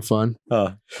Justin's wedding fun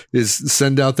is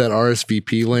send out that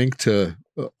RSVP link to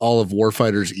all of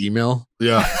Warfighter's email.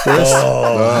 Yeah.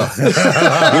 Oh.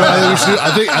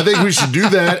 I think we should do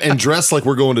that and dress like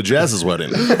we're going to Jazz's wedding,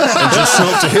 and just show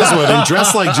up to his wedding,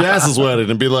 dress like Jazz's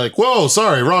wedding, and be like, "Whoa,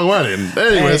 sorry, wrong wedding."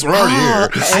 Anyways, we're already here.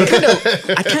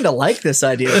 I kind of like this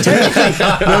idea. Technically,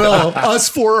 No, us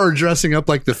four are dressing up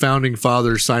like the founding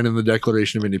fathers signing the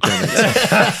Declaration of Independence.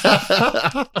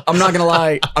 I'm not gonna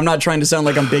lie. I'm not trying to sound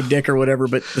like I'm big dick or whatever,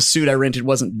 but the suit I rented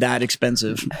wasn't that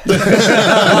expensive.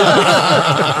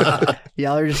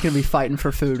 Y'all are just gonna be fighting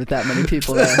for food with that many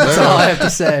people there. That's all I have to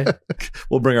say.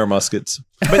 We'll bring our muskets.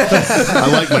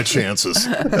 I like my chances.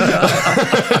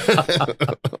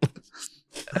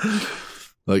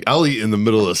 Like, I'll eat in the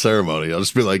middle of the ceremony. I'll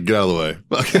just be like, get out of the way.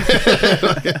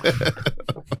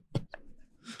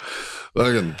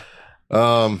 Fucking,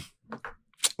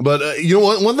 but you know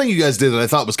what? One thing you guys did that I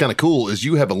thought was kind of cool is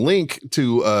you have a link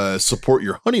to support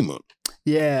your honeymoon.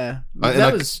 Yeah,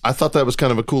 I thought that was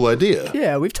kind of a cool idea.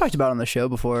 Yeah, we've talked about it on the show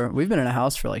before. We've been in a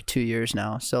house for like 2 years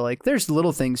now. So like there's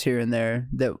little things here and there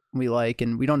that we like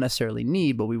and we don't necessarily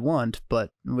need, but we want.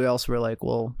 But we also were like,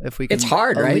 well, if we can It's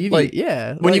hard, right? alleviate- Like,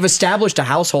 yeah. When like- you've established a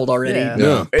household already, Yeah.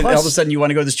 Yeah. and all of a Plus- sudden you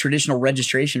want to go this traditional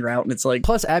registration route, and it's like,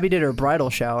 Plus, Abby did her bridal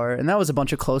shower, and that was a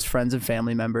bunch of close friends and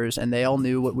family members, and they all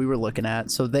knew what we were looking at.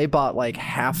 So they bought like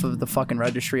half of the fucking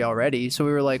registry already. So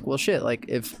we were like, well, shit. Like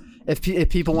if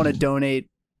people want to donate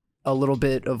a little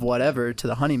bit of whatever to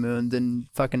the honeymoon, then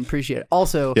fucking appreciate it.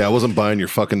 Also, Yeah, I wasn't buying your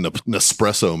fucking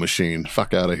Nespresso machine.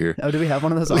 Fuck out of here. oh, do we have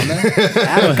one of those on there?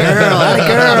 Atta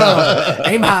girl,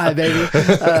 aim high, baby.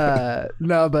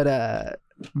 No, but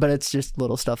it's just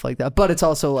little stuff like that. But it's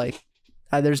also like.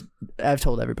 I've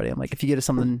told everybody, I'm like, if you get us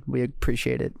something, we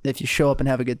appreciate it. If you show up and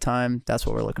have a good time, that's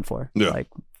what we're looking for. Yeah. Like,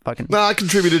 fucking. No, I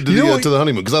contributed to You know to the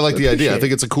honeymoon because I like the idea. I Appreciate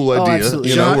think it's a cool Oh, idea. absolutely.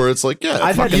 You know, John, where it's like, yeah,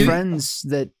 I've had fuck it. friends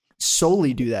that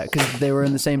solely do that because they were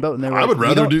in the same boat and they were I like, would "We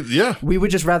rather don't- do, yeah. We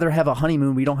would just rather have a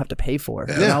honeymoon we don't have to pay for.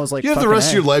 And I was like, you have the fucking rest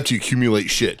of A. your life to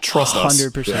accumulate shit. Trust us.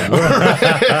 100%.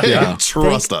 Yeah.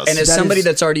 Trust us. and as That somebody is-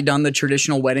 that's already done the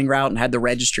traditional wedding route and had the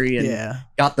registry and Yeah.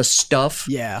 got the stuff,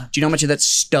 Yeah. do you know how much of that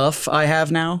stuff I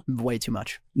have now? Way too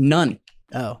much. None.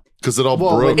 Oh. Because it all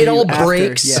Well, broke. It all After,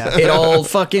 breaks. yeah. It all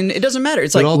fucking. It doesn't matter.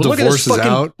 It's It like all look at this divorces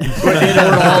fucking. out. It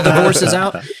all divorces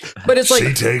out. But it's She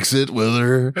like, takes it with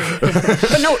her.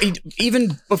 but no,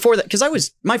 even before that,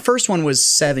 because my first one was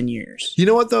 7 years, You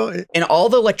know what though? and all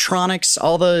the electronics,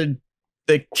 all the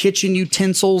kitchen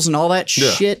utensils, and all that Yeah.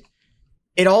 shit.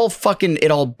 it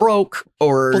all broke,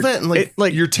 or Well, then it,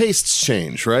 like your tastes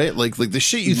change, right? Like the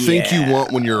shit you think you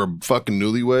want when you're a fucking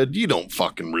newlywed, you don't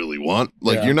fucking really want.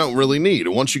 Like you're not really need.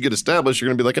 And once you get established, you're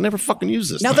gonna be like, I never fucking use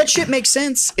this. now thing. that shit makes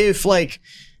sense if like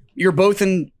you're both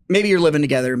in. Maybe you're living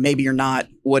together, maybe you're not,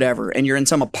 whatever, and you're in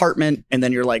some apartment, and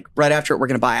then you're like, right after it, we're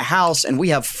going to buy a house, and we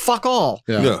have fuck all.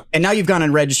 Yeah. And now you've gone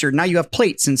and registered. Now you have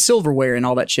plates and silverware and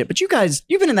all that shit. But you guys,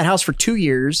 you've been in that house for 2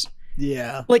 years.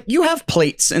 Yeah. Like, you have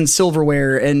plates and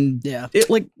silverware, and it,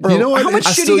 like, bro, You know what? how much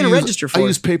I shit are still you going to use- register for? I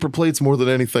use paper plates more than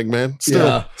anything, man. Still.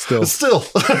 Yeah, still.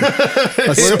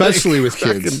 Especially with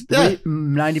kids. Yeah.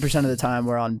 90% of the time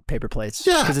we're on paper plates.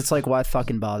 Yeah. Because it's like, why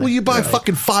fucking bother? Well, you buy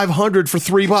fucking 500 for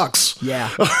 $3. Yeah.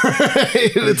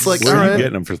 It's like, Where all are you right.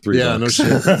 getting them for $3? Yeah, no shit.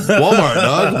 Walmart,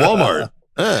 dog. Walmart.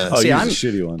 Oh, See, you I'm- use the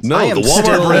shitty ones. No, I am the Walmart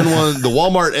still- brand one, the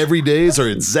Walmart everydays are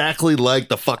exactly like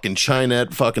the fucking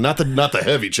Chinette fucking not the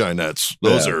heavy Chinettes.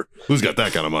 Those Yeah. are who's got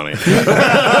that kind of money. But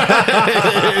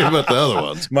the other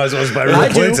ones. Might as well just buy And I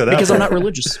real plates do at that because I'm point. not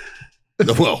religious.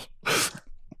 Well,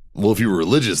 if you were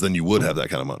religious, then you would have that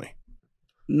kind of money.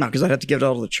 No, because I'd have to give it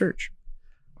all to the church.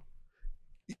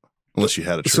 Unless you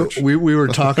had a So church. we were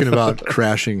talking about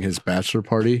crashing his bachelor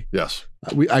party. Yes.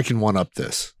 I can one up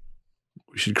this.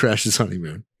 We should crash his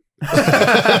honeymoon.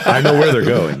 I know where they're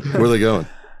going. Where are they going?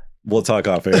 We'll talk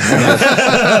off air.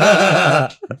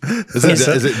 Is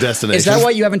it destination? Is that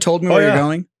why you haven't told me Oh, where yeah. you're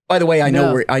going? By the way, I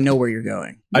know No. where you're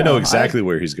going. I know No, exactly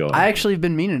where he's going. I actually have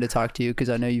been meaning to talk to you because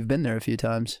I know you've been there a few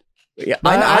times. Yeah,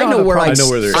 I I don't know have a where problem. I know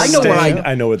where they're I know staying. where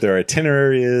I know what their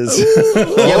itinerary is.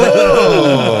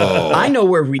 Oh. I know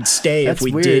where we'd stay That's if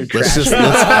we weird. did Let's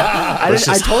crash. just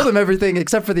I told him everything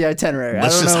except for the itinerary. I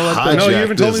let's don't just know what hijack No, you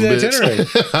haven't told me the this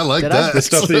bitch. I like Did I? that. the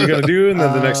stuff that you're going to do, and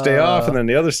then the next day off, and then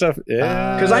the other stuff.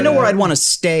 Yeah. Because I know where I'd want to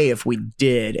stay if we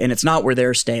did, and it's not where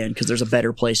they're staying because there's a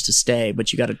better place to stay.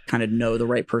 But you got to kind of know the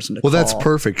right person to Well, call. that's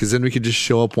perfect because then we could just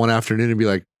show up one afternoon and be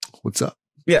like, "What's up?"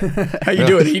 Yeah, how you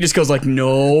doing? He just goes like,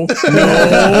 no. He's like,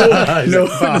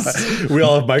 "Ah." We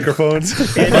all have microphones.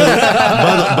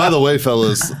 By the way,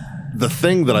 fellas, the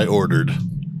thing that I ordered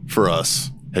for us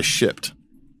has shipped.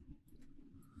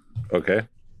 Okay.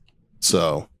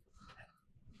 So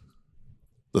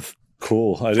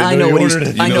Cool. I didn't I know know you what he's- ordered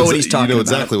it. I know what he's talking You know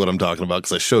about. exactly what I'm talking about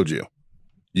because I showed you.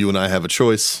 You and I have a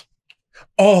choice.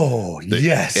 Oh,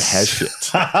 yes. It has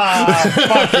shipped.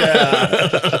 Fuck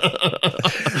yeah.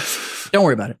 Don't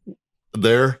worry about it.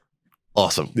 They're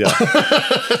awesome. Yeah.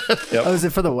 Oh, is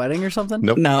it for the wedding or something?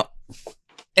 Nope. No.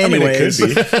 I mean, it Anyways,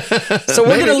 could be. so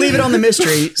we're gonna leave it on the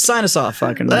mystery. Sign us off,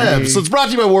 fucking. Yeah, so it's brought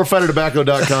to you by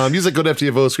warfightertobacco.com. Use that code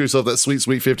FTFO, screw yourself that sweet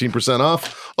 15%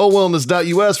 off.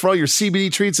 OWellness.us for all your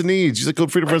CBD treats and needs. Use that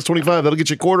code FreedomFriends25. That'll get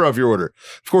you a quarter off your order.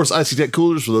 Of course, Icy Tech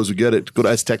coolers for those who get it. Go to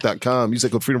icetech.com. Use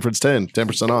that code FreedomFriends10,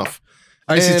 10% off.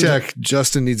 Icy And- Tech.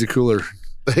 Justin needs a cooler.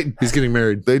 He's getting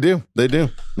married. They do.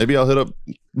 Maybe I'll hit up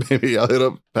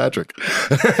Patrick.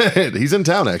 He's in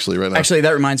town actually right now. Actually,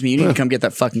 that reminds me. You need to come get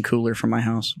that fucking cooler from my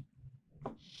house.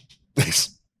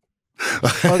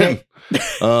 Okay.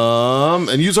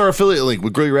 And use our affiliate link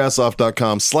with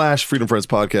grillyourassoff.com/Freedom Friends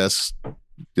Podcast.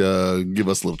 Give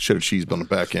us a little cheddar cheese on the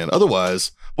back end.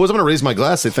 Otherwise, boys, I'm going to raise my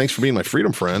glass. Say thanks for being my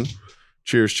freedom friend.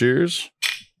 Cheers, cheers.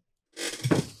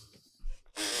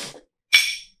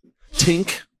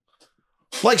 Tink.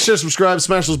 Like, share, subscribe,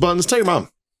 smash those buttons. Tell your mom.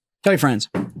 Tell your friends.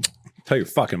 Tell your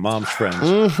fucking mom's friends.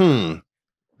 Mm-hmm.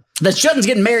 That Shutton's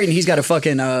getting married and he's got a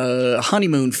fucking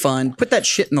honeymoon fund. Put that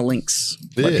shit in the links.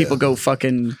 Let Yeah. people go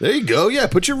fucking. There you go. Yeah,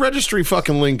 put your registry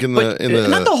fucking link in the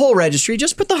Not the whole registry.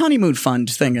 Just put the honeymoon fund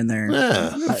thing in there.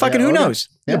 Yeah, Fucking who okay. knows?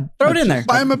 Yeah. Throw it in there.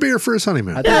 Buy him a beer for his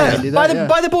honeymoon. I think I can do that.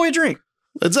 Buy the boy a drink.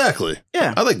 exactly.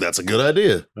 Yeah. I think that's a good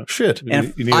idea. Shit.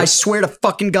 And You need I a- swear to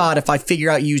fucking God, if I figure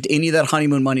out you used any of that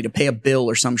honeymoon money to pay a bill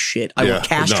or some shit, I will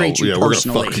castrate you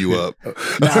personally. We're gonna fuck you up.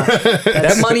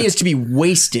 That money is to be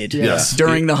wasted Yes.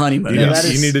 during the honeymoon. Yeah, Yes, that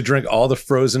is- you need to drink all the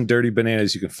frozen dirty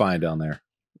bananas you can find down there.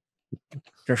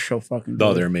 They're so fucking Oh,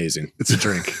 good. they're amazing. It's a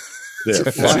drink. They're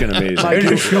fucking amazing.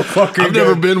 I've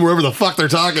never been wherever the fuck they're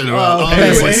talking about. hey,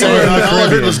 Honestly, hey, sorry, hey, all I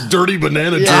heard was dirty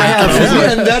banana drink. I have- And I was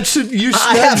like, and that should you.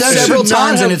 I have several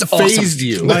times and it's awesome. phased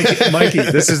you. Mikey,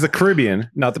 this is the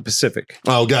Caribbean, not the Pacific.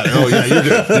 oh god, oh yeah, you're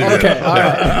good. You're good. Okay, all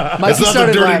right. Mikey It's not the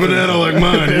started dirty laughing. banana like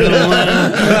mine. You know what I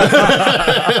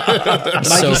mean? Mikey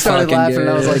So started fucking laughing, and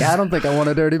I was good. like, I don't think I want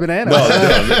a dirty banana. No,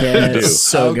 Yeah, you do. it's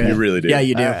so good. You really do. Yeah,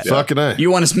 you do. All right. Fucking A.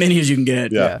 You want as many as you can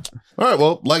get. Yeah. All right,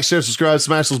 well, like, share, subscribe,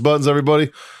 smash those buttons,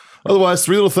 everybody. Otherwise,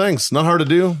 3 little things. Not hard to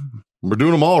do. We're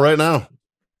doing them all right now.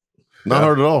 Not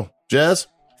hard at all. Jazz?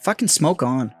 Fucking smoke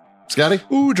on. Scotty?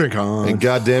 Ooh, drink on. And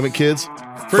goddamn it, kids.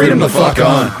 Freedom the fuck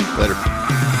on. Later.